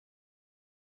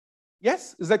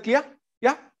 Yes? Is that clear?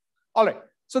 Yeah? All right.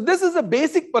 So this is a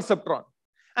basic perceptron.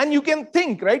 And you can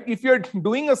think, right, if you're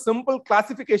doing a simple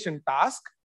classification task,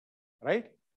 right,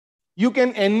 you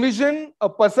can envision a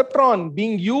perceptron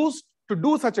being used to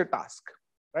do such a task,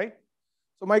 right?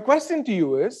 So my question to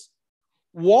you is,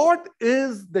 what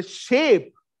is the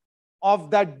shape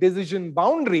of that decision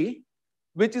boundary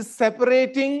which is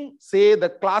separating, say, the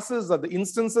classes or the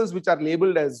instances which are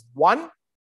labeled as 1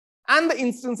 and the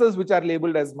instances which are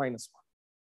labeled as -1?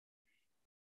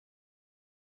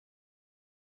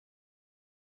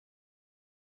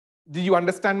 Did you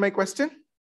understand my question?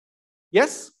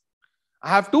 Yes? I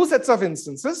have two sets of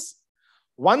instances.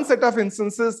 One set of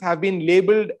instances have been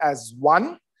labeled as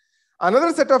 1.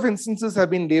 Another set of instances have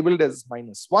been labeled as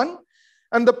 -1.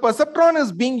 And the perceptron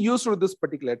is being used for this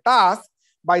particular task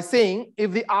by saying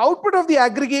if the output of the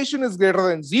aggregation is greater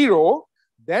than 0,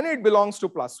 then it belongs to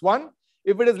 +1.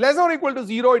 If it is less or equal to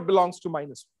 0, it belongs to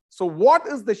 -1. So what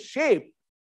is the shape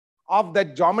of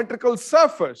that geometrical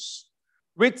surface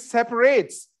which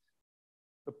separates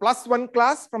the +1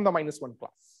 class from the -1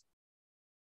 class?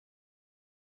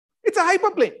 It's a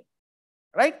hyperplane,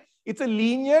 right? It's a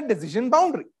linear decision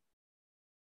boundary.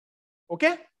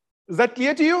 Okay? Is that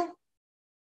clear to you?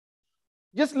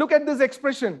 Just look at this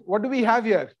expression. What do we have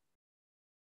here?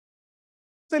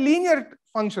 It's a linear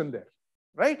function there,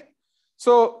 right?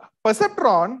 So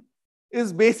perceptron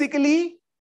is basically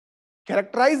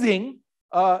characterizing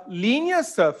a linear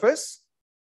surface.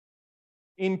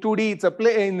 In 2D, it's a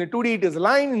plane. In 2D, it is a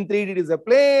line. In 3D, it is a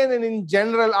plane. And in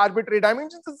general arbitrary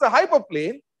dimensions, it's a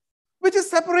hyperplane, which is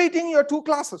separating your two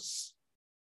classes.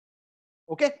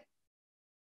 Okay?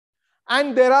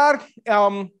 And there are,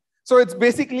 so it's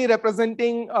basically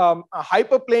representing a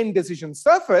hyperplane decision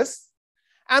surface.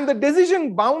 And the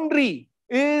decision boundary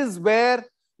is where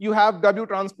you have W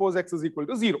transpose X is equal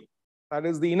to 0. That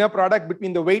is the inner product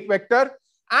between the weight vector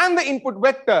and the input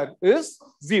vector is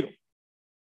 0.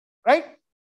 Right?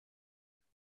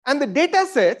 And the data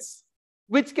sets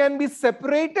which can be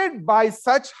separated by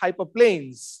such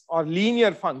hyperplanes or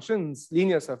linear functions,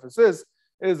 linear surfaces,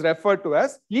 is referred to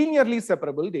as linearly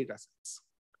separable data sets.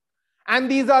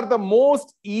 And these are the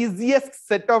most easiest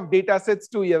set of data sets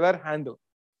to ever handle,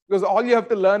 because all you have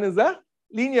to learn is a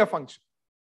linear function.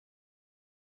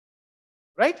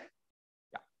 Right?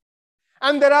 Yeah.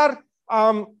 And there are,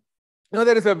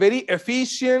 there is a very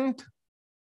efficient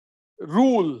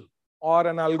rule or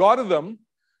an algorithm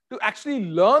to actually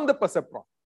learn the perceptron.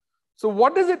 So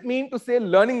what does it mean to say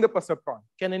learning the perceptron?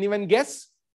 Can anyone guess?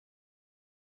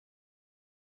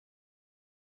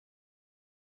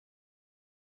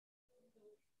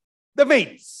 The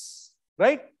weights,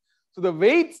 right? So the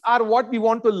weights are what we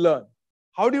want to learn.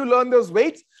 How do you learn those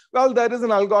weights? Well, there is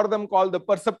an algorithm called the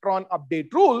perceptron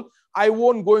update rule. I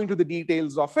won't go into the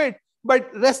details of it, but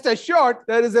rest assured,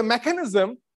 there is a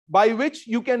mechanism by which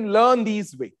you can learn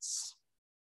these weights.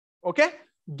 Okay?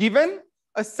 Given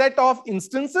a set of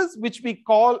instances which we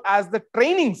call as the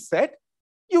training set,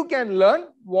 you can learn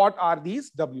what are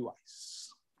these WIs.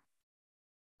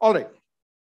 All right.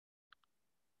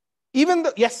 Even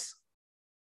the, yes.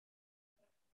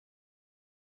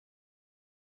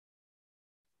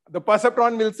 The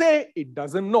perceptron will say it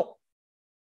doesn't know.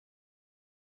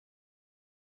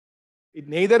 It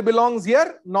neither belongs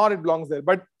here nor it belongs there.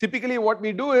 But typically what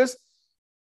we do is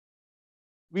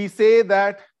we say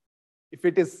that if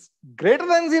it is greater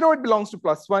than 0, it belongs to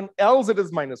 +1, else it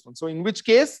is -1. So in which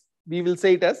case we will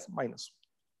say it as -1.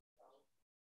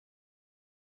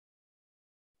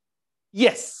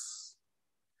 Yes.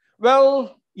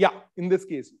 Well, yeah, in this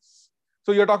case.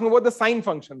 So you're talking about the sine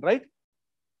function, right?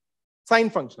 Sine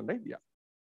function, right? Yeah.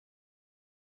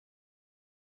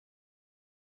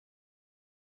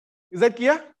 Is that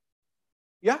clear?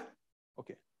 Yeah?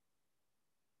 Okay.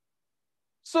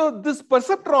 So this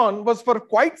perceptron was for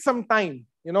quite some time,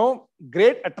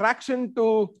 great attraction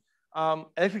to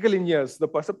electrical engineers. The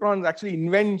perceptron's actually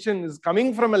invention is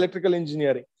coming from electrical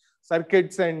engineering,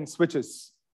 circuits and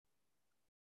switches.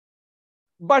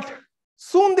 But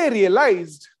soon they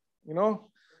realized,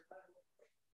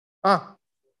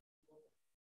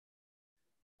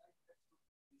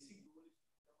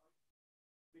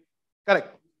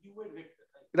 correct.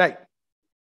 Right.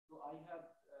 So I have,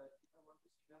 if I want to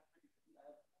see that, I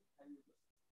have variables.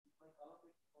 If my column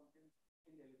is contains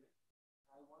an element,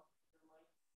 I want to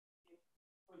determine a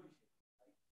position.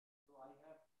 Right. So I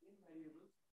have n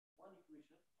variables, one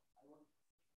equation. I want to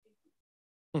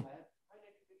I have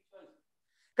finite choices.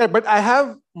 Correct, but I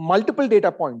have multiple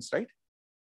data points, right?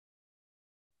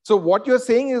 So what you're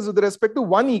saying is with respect to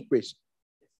one equation,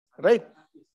 right?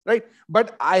 Right.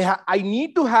 But I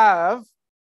need to have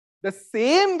the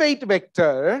same weight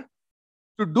vector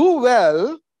to do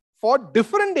well for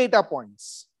different data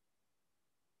points.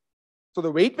 So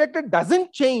the weight vector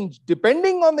doesn't change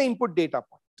depending on the input data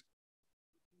point.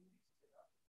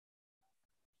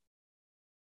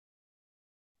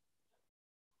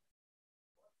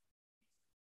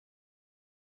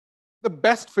 The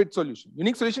best fit solution.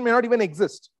 Unique solution may not even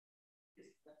exist.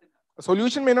 A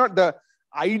solution may not, the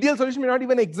ideal solution may not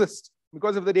even exist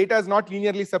because if the data is not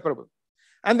linearly separable.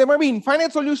 And there might be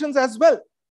infinite solutions as well,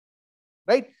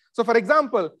 right? So for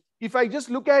example, if I just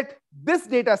look at this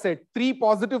data set, 3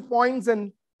 positive points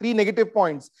and 3 negative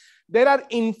points, there are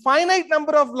infinite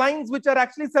number of lines which are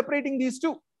actually separating these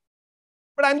two.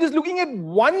 But I'm just looking at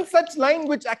one such line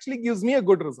which actually gives me a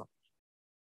good result.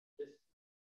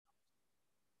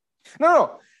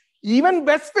 No. Even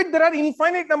best fit, there are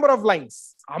infinite number of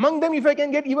lines. Among them, if I can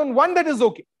get even one, that is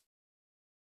okay,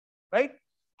 right?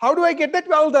 How do I get that?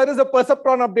 Well, there is a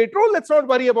perceptron update rule. Let's not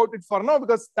worry about it for now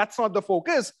because that's not the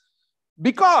focus.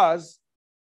 Because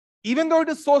even though it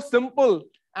is so simple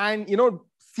and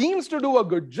seems to do a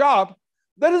good job,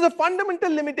 there is a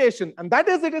fundamental limitation, and that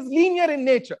is it is linear in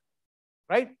nature,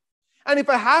 right? And if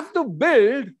I have to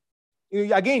build,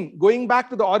 again, going back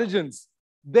to the origins,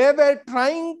 they were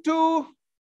trying to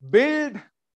build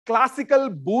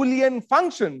classical Boolean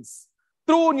functions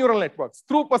through neural networks,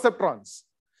 through perceptrons.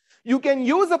 You can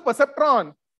use a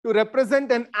perceptron to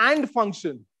represent an AND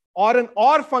function or an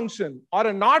OR function or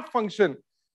a NOT function,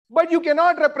 but you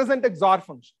cannot represent a XOR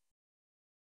function.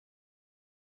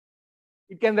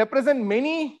 It can represent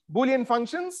many Boolean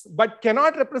functions, but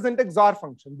cannot represent a XOR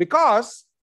function because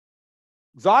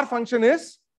XOR function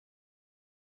is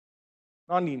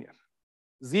nonlinear.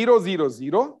 0, 0,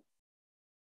 0,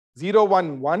 0,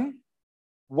 1, 1,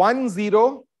 1,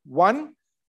 0, 1,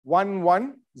 1,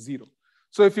 1, 0.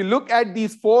 So if you look at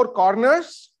these four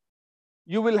corners,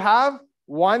 you will have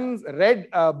one red,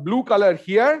 blue color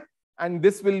here, and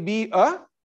this will be a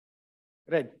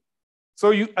red.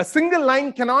 So a single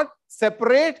line cannot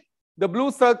separate the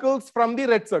blue circles from the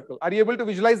red circle. Are you able to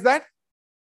visualize that?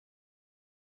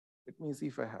 Let me see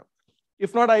if I have.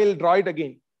 If not, I will draw it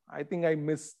again. I think I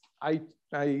missed. I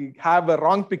have a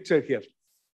wrong picture here.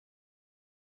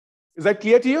 Is that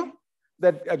clear to you?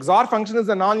 That XOR function is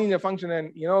a nonlinear function,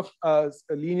 and a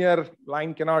linear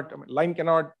line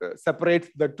cannot separate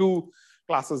the two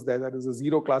classes there. That is a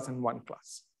 0 class and 1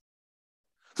 class.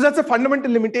 So that's a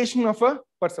fundamental limitation of a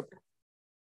perceptron.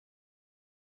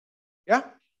 Yeah?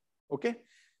 Okay.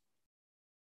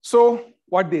 So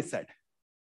what they said,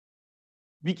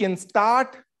 we can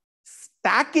start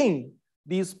stacking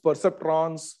these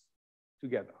perceptrons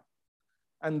together.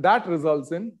 And that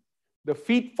results in the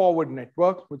feed-forward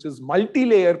network, which is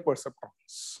multi-layer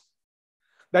perceptrons.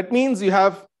 That means you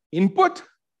have input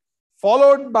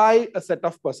followed by a set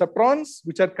of perceptrons,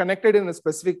 which are connected in a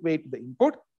specific way to the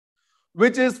input,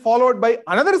 which is followed by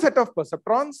another set of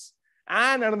perceptrons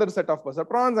and another set of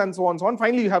perceptrons, and so on and so on.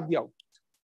 Finally, you have the output.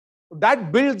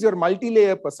 That builds your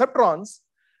multi-layer perceptrons.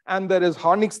 And there is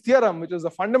Hornick's theorem, which is a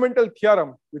fundamental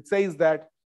theorem, which says that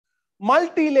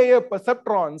multi-layer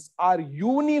perceptrons are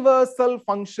universal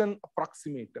function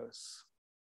approximators.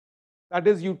 That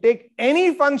is, you take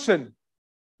any function,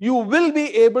 you will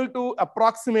be able to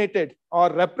approximate it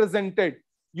or represent it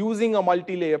using a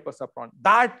multi-layer perceptron.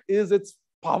 That is its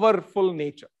powerful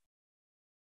nature.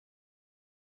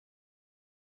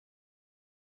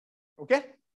 Okay?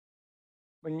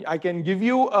 When I can give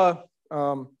you a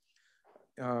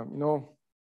an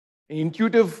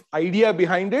intuitive idea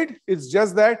behind it. It's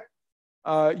just that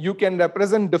you can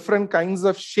represent different kinds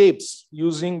of shapes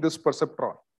using this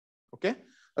perceptron. Okay,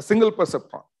 a single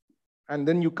perceptron, and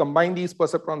then you combine these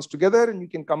perceptrons together, and you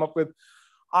can come up with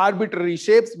arbitrary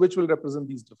shapes which will represent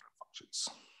these different functions.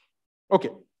 Okay,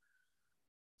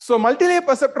 so multi-layer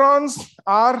perceptrons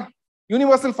are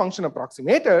universal function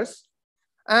approximators,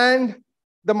 and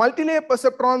the multi-layer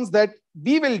perceptrons that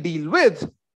we will deal with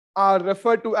are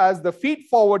referred to as the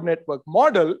feed-forward network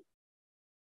model,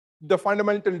 the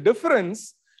fundamental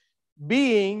difference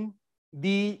being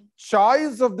the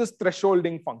choice of this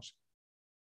thresholding function.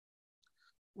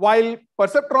 While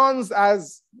perceptrons,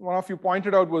 as one of you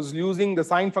pointed out, was using the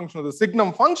sign function or the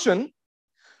signum function,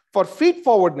 for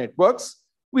feed-forward networks,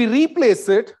 we replace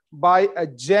it by a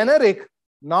generic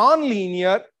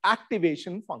nonlinear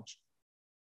activation function.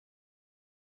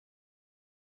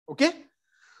 Okay?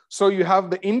 So you have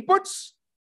the inputs,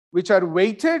 which are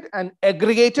weighted and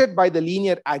aggregated by the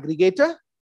linear aggregator.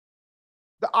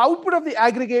 The output of the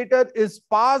aggregator is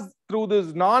passed through this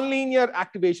nonlinear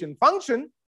activation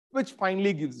function, which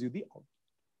finally gives you the output.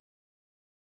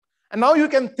 And now you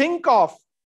can think of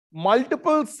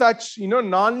multiple such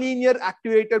nonlinear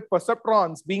activated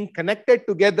perceptrons being connected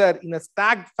together in a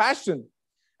stacked fashion,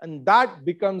 and that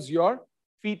becomes your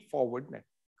feed-forward network.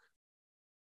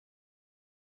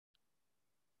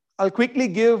 I'll quickly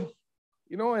give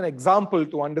an example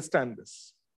to understand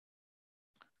this.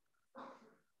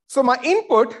 So my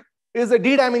input is a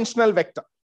d-dimensional vector.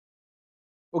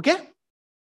 Okay?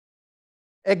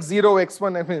 x0,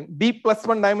 x1, I mean d plus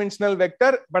 1 dimensional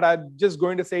vector, but I'm just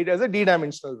going to say it as a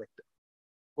d-dimensional vector.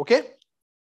 Okay?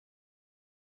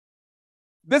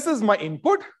 This is my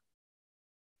input.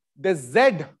 The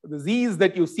z, the z's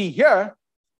that you see here,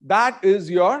 that is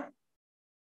your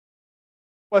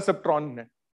perceptron net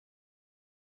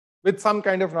with some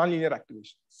kind of nonlinear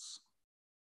activations.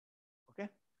 Okay?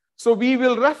 So we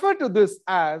will refer to this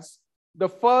as the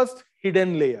first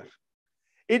hidden layer.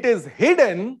 It is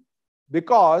hidden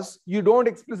because you don't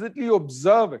explicitly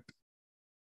observe it.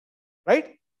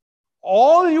 Right?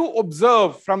 All you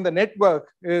observe from the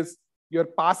network is you're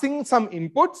passing some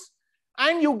inputs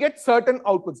and you get certain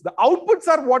outputs. The outputs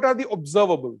are what are the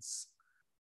observables.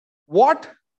 What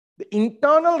the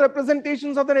internal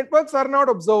representations of the networks are not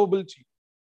observable to you.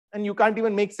 And you can't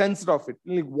even make sense of it,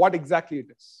 like what exactly it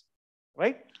is,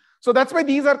 right? So that's why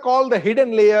these are called the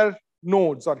hidden layer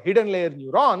nodes or hidden layer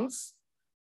neurons.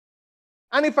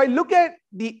 And if I look at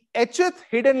the hth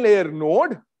hidden layer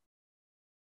node,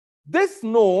 this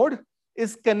node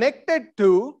is connected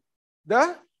to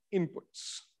the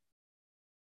inputs.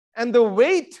 And the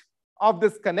weight of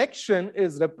this connection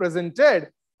is represented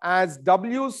as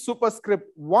W superscript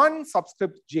 1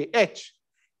 subscript JH,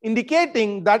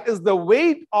 indicating that is the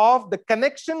weight of the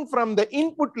connection from the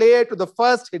input layer to the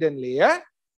first hidden layer.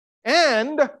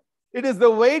 And It is the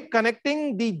weight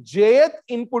connecting the jth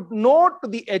input node to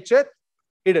the hth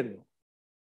hidden node.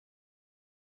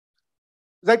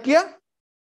 Is that clear?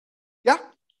 Yeah?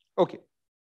 Okay.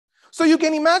 So you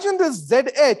can imagine this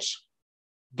ZH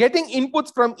getting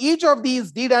inputs from each of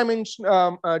these D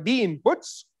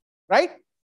inputs, right?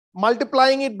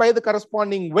 Multiplying it by the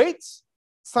corresponding weights,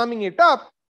 summing it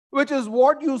up, which is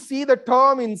what you see the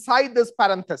term inside this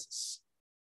parenthesis.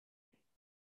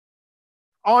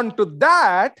 On to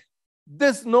that,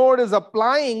 this node is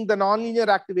applying the nonlinear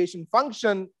activation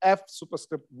function F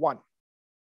superscript 1.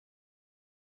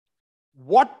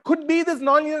 What could be this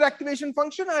nonlinear activation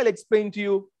function? I'll explain to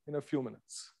you in a few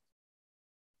minutes.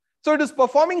 So it is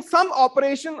performing some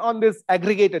operation on this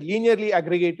aggregated, linearly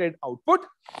aggregated output.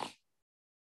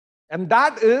 And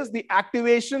that is the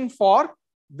activation for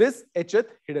this hth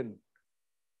hidden node.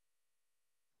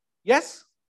 Yes?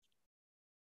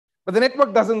 But the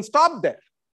network doesn't stop there.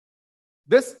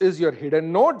 This is your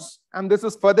hidden nodes, and this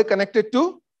is further connected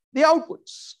to the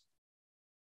outputs.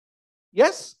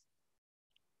 Yes?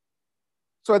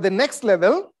 So at the next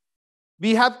level,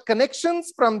 we have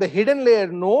connections from the hidden layer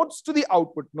nodes to the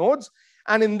output nodes.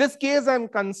 And in this case, I'm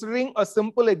considering a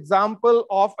simple example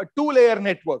of a two-layer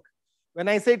network. When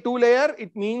I say two-layer,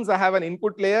 it means I have an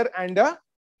input layer and a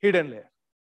hidden layer.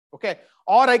 Okay?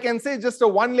 Or I can say just a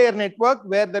one-layer network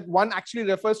where that one actually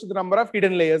refers to the number of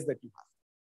hidden layers that you have.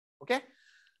 Okay?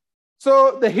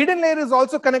 So the hidden layer is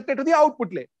also connected to the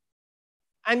output layer.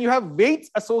 And you have weights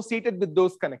associated with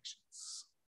those connections.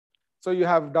 So you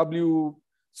have W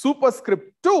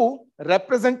superscript 2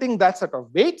 representing that set of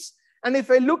weights. And if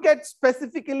I look at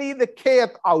specifically the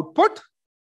kth output,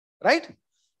 right,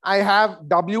 I have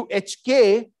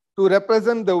WHK to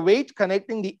represent the weight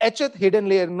connecting the hth hidden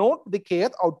layer node to the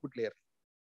kth output layer.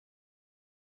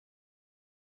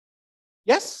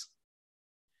 Yes?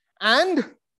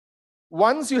 And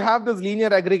once you have this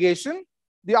linear aggregation,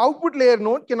 the output layer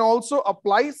node can also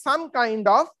apply some kind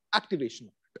of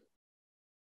activation.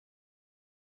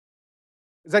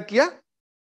 Is that clear?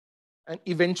 And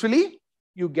eventually,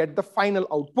 you get the final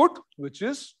output, which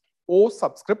is O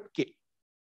subscript K.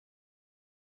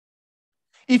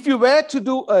 If you were to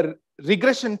do a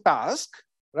regression task,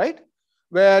 right,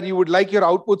 where you would like your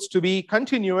outputs to be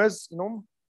continuous,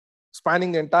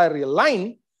 spanning the entire real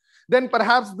line, then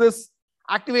perhaps this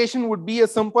activation would be a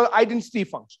simple identity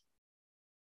function.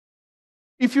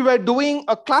 If you were doing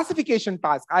a classification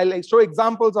task, I'll show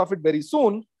examples of it very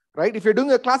soon, right? If you're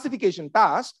doing a classification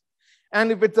task, and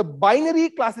if it's a binary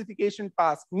classification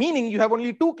task, meaning you have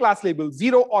only two class labels,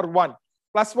 0 or 1,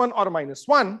 +1 or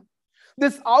 -1,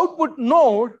 this output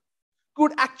node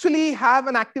could actually have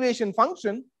an activation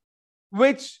function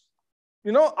which,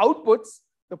 outputs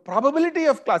the probability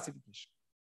of classification.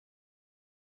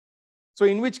 So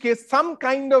in which case, some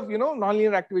kind of,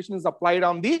 nonlinear activation is applied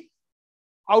on the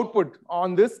output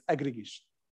on this aggregation.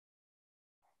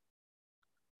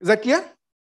 Is that clear?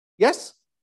 Yes?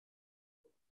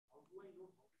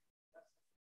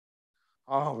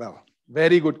 Oh, well,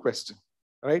 very good question,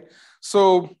 right?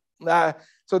 So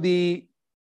the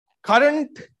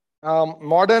current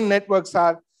modern networks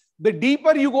are, the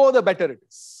deeper you go, the better it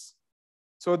is.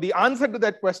 So the answer to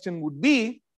that question would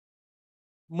be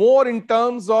more in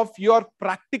terms of your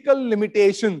practical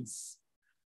limitations.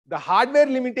 The hardware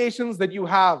limitations that you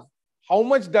have, how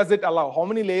much does it allow? How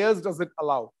many layers does it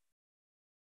allow?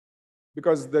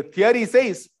 Because the theory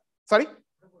says, sorry?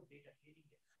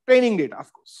 Training data,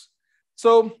 of course.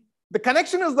 So the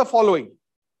connection is the following,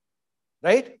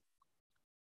 right?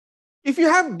 If you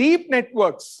have deep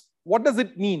networks, what does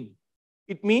it mean?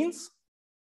 It means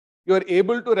you're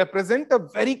able to represent a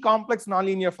very complex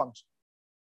nonlinear function.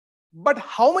 But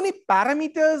how many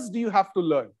parameters do you have to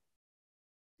learn?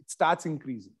 It starts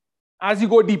increasing as you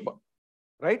go deeper,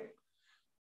 right?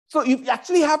 So you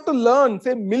actually have to learn,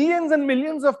 say, millions and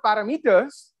millions of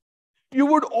parameters. You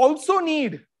would also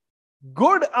need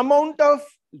good amount of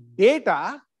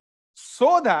data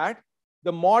so that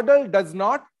the model does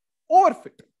not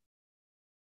overfit.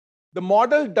 The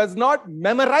model does not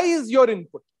memorize your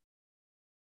input.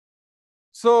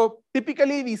 So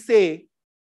typically we say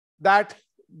that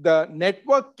the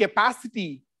network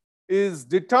capacity is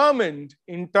determined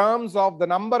in terms of the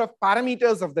number of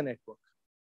parameters of the network.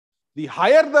 The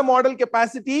higher the model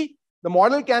capacity, the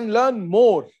model can learn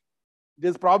more. It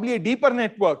is probably a deeper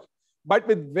network, but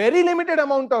with very limited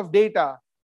amount of data,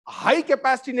 a high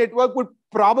capacity network would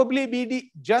probably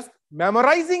be just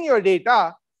memorizing your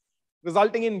data,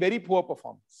 resulting in very poor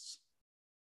performance.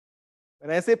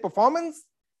 When I say performance,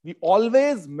 we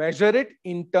always measure it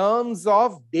in terms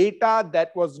of data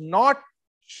that was not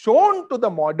shown to the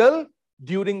model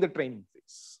during the training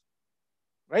phase,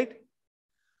 right?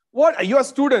 What you are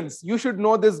students, you should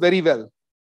know this very well,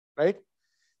 right?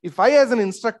 If I as an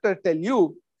instructor tell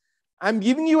you, I'm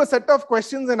giving you a set of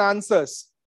questions and answers,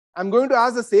 I'm going to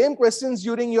ask the same questions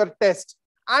during your test.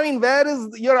 I mean, where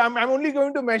is your, I'm only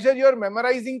going to measure your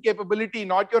memorizing capability,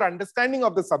 not your understanding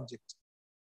of the subject.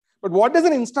 But what does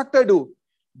an instructor do?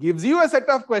 Gives you a set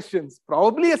of questions,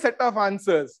 probably a set of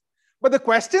answers. But the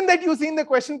question that you see in the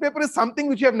question paper is something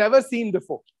which you have never seen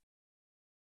before.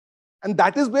 And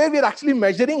that is where we are actually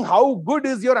measuring how good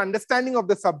is your understanding of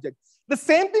the subject. The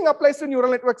same thing applies to neural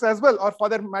networks as well, or for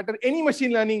that matter, any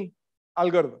machine learning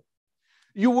algorithm.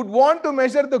 You would want to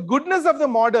measure the goodness of the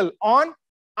model on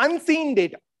unseen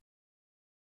data.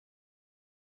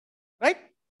 Right?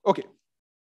 Okay.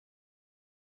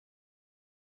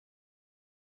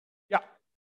 Yeah.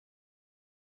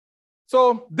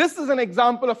 So this is an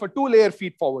example of a two-layer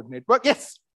feed-forward network.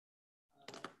 Yes.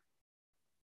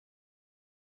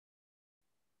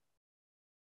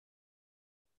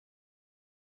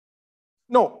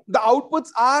 No, the outputs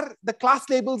are the class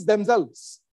labels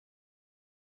themselves.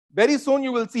 Very soon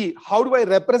you will see, how do I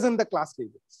represent the class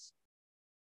labels?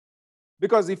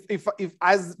 Because if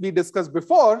as we discussed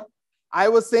before, I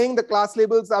was saying the class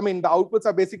labels, I mean, the outputs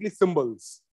are basically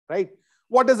symbols, right?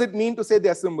 What does it mean to say they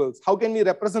are symbols? How can we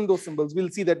represent those symbols? We'll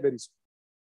see that very soon.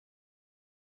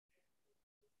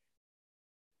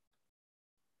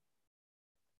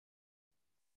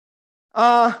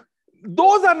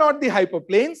 Those are not the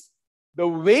hyperplanes. The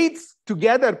weights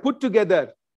together, put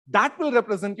together, that will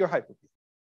represent your hyperplane.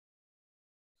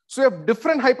 So you have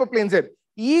different hyperplanes here.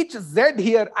 Each Z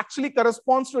here actually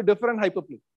corresponds to a different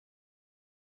hyperplane.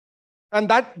 And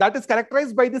that is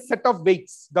characterized by this set of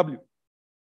weights, W.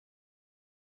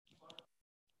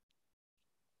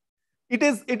 It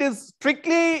is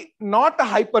strictly not a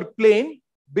hyperplane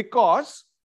because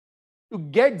to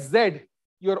get Z,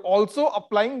 you're also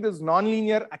applying this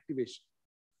nonlinear activation.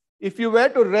 If you were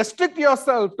to restrict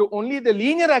yourself to only the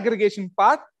linear aggregation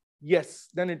part, yes,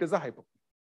 then it is a hyperplane.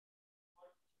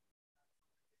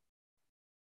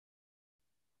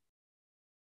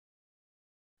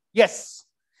 Yes.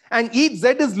 And each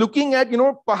Z is looking at,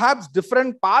 perhaps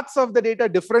different parts of the data,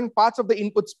 different parts of the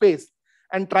input space,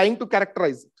 and trying to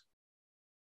characterize it.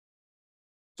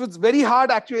 So it's very hard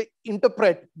to actually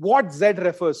interpret what Z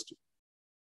refers to.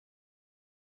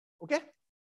 Okay?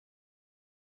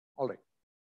 All right.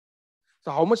 So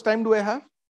how much time do I have?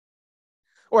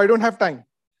 Oh, I don't have time.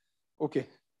 Okay.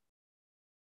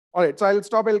 All right. So I'll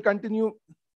stop. I'll continue.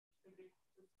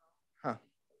 Huh.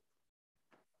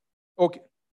 Okay.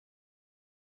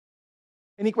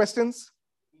 Any questions?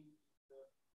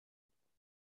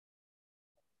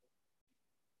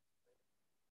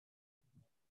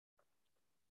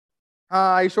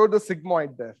 I showed the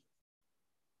sigmoid there.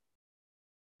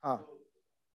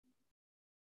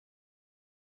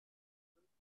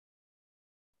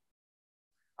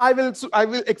 I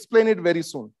will explain it very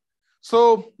soon.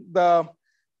 So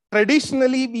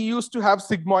traditionally we used to have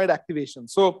sigmoid activation.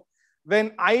 So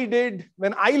when I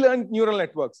learned neural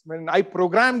networks, when I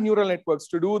programmed neural networks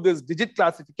to do this digit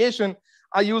classification,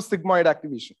 I used sigmoid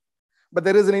activation. But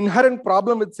there is an inherent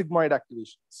problem with sigmoid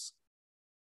activations.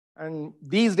 And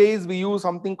these days we use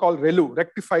something called ReLU,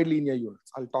 rectified linear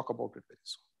units. I'll talk about it very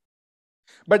soon.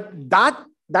 But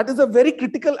that is a very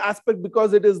critical aspect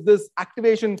because it is this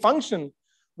activation function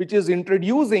which is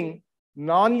introducing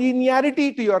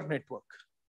nonlinearity to your network.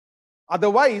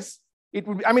 Otherwise, it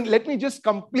would be, let me just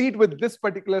complete with this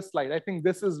particular slide. I think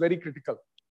this is very critical.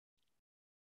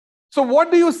 So what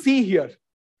do you see here?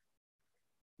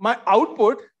 My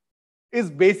output is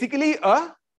basically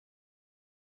a,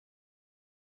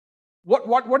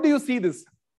 what do you see this?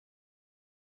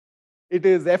 It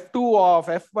is F2 of,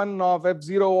 F1 of,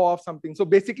 F0 of something. So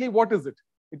basically, what is it?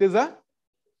 It is a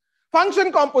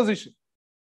function composition.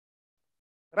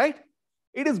 Right?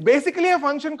 It is basically a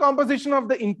function composition of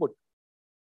the input.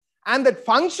 And that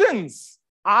functions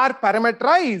are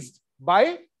parameterized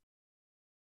by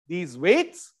these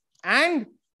weights and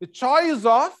the choice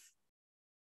of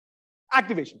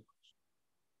activation.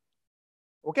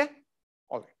 Okay?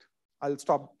 All right. I'll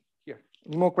stop here.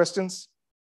 Any more questions?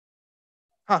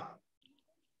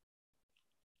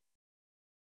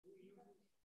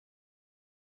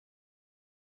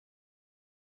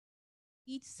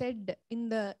 Each Z in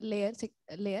the layer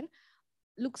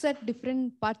looks at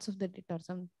different parts of the data,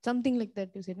 something like that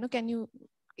you said. No, can you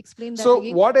explain that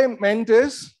again? So what I meant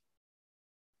is,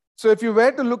 so if you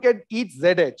were to look at each Z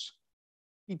edge,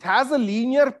 it has a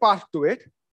linear path to it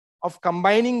of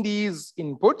combining these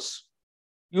inputs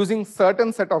using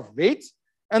certain set of weights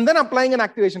and then applying an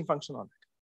activation function on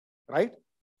it, right?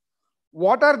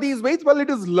 What are these weights? Well, it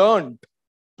is learned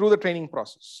through the training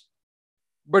process.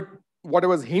 But what I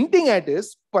was hinting at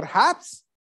is perhaps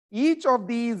each of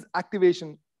these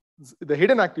activations, the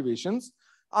hidden activations,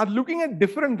 are looking at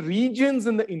different regions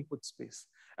in the input space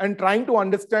and trying to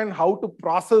understand how to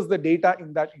process the data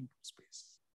in that input space.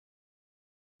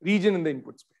 Region in the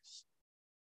input space.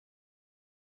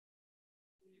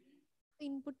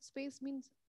 Input space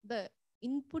means the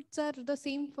inputs are the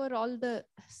same for all the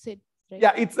sets, right?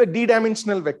 Yeah, it's a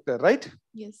d-dimensional vector, right?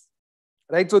 Yes.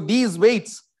 Right. So these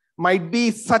weights might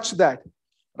be such that,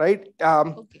 right?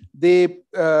 Okay. They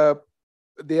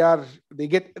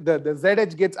get the Z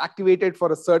edge gets activated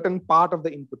for a certain part of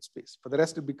the input space. For the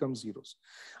rest, it becomes zeros.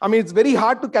 I mean, it's very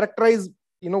hard to characterize,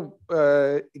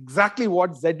 exactly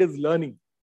what Z is learning.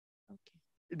 Okay.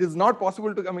 It is not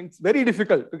possible to. I mean, it's very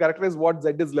difficult to characterize what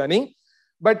Z is learning.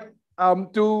 But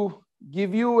to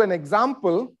give you an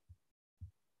example,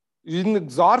 using the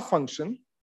XOR function,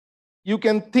 you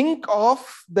can think of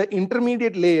the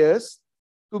intermediate layers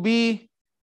to be.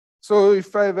 So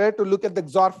if I were to look at the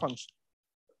XOR function,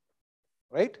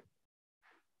 right?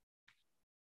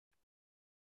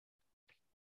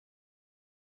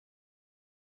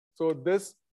 So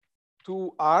this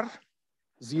two are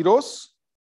zeros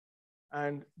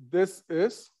and this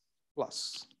is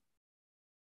plus.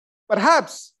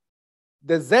 Perhaps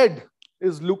the Z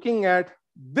is looking at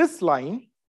this line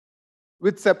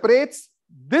which separates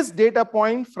this data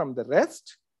point from the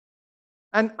rest,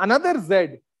 and another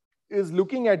Z is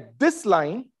looking at this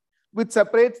line which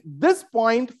separates this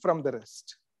point from the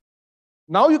rest.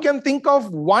 Now you can think of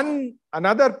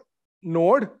another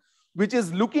node which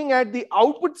is looking at the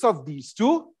outputs of these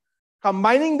two,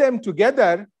 combining them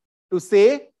together to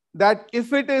say that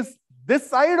if it is this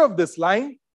side of this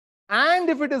line and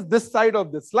if it is this side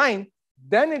of this line,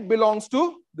 then it belongs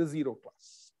to the 0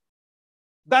 class.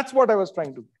 That's what I was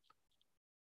trying to get.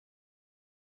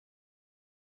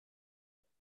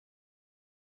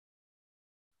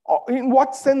 In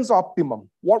what sense optimum?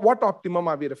 What optimum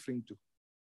are we referring to?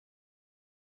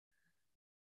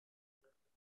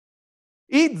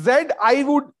 Each Z, I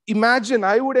would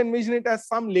envision it as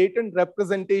some latent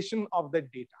representation of the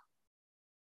data.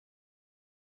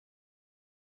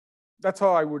 That's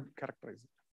how I would characterize it.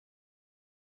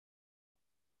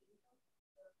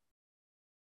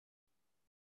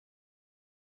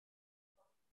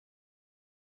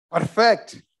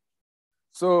 Perfect.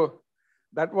 So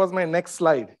that was my next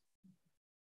slide.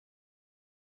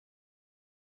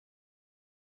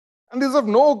 And this is of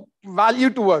no value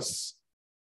to us.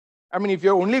 I mean, if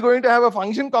you're only going to have a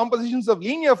function compositions of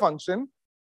linear function,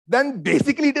 then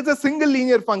basically it is a single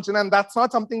linear function, and that's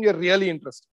not something we're really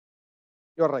interested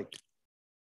in. You're right.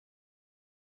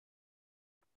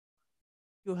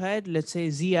 You had, let's say,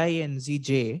 Zi and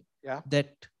Zj,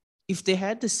 that if they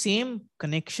had the same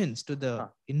connections to the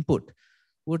input,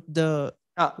 would the...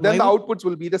 then the outputs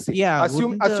will be the same. Yeah,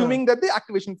 assuming that the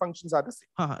activation functions are the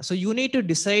same. So you need to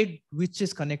decide which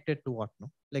is connected to what, no?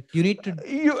 Like you need to...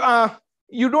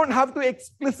 You don't have to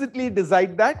explicitly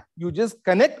decide that. You just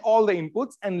connect all the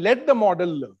inputs and let the model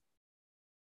learn.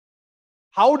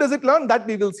 How does it learn? That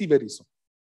we will see very soon.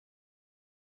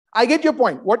 I get your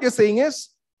point. What you're saying is,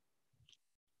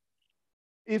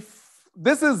 if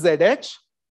this is ZH,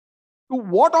 to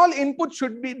what all inputs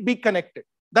should be connected?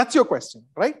 That's your question,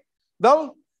 right?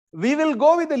 Now, we will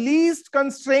go with the least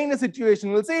constrained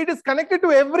situation. We'll say it is connected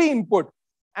to every input,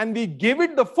 and we give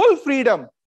it the full freedom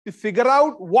to figure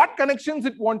out what connections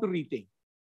it want to retain.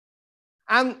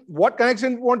 And what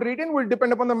connection it want to retain will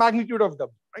depend upon the magnitude of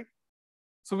W, right?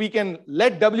 So we can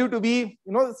let W to be,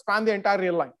 span the entire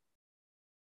real line.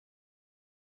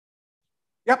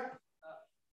 Yep.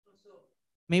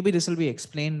 Maybe this will be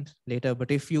explained later, but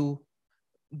if you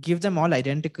give them all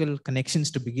identical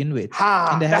connections to begin with.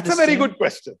 That's a very good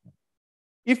question.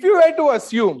 If you were to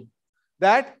assume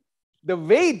that the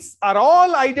weights are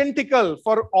all identical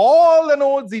for all the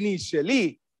nodes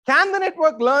initially, can the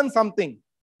network learn something?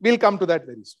 We'll come to that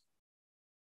very soon.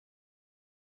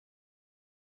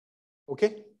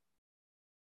 Okay?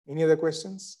 Any other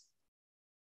questions?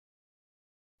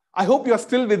 I hope you're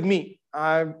still with me.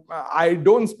 I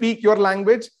don't speak your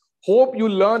language. Hope you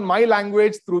learn my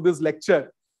language through this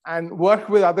lecture and work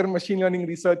with other machine learning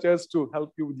researchers to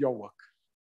help you with your work.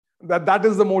 That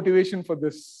is the motivation for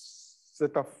this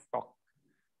set of talk.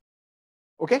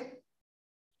 Okay?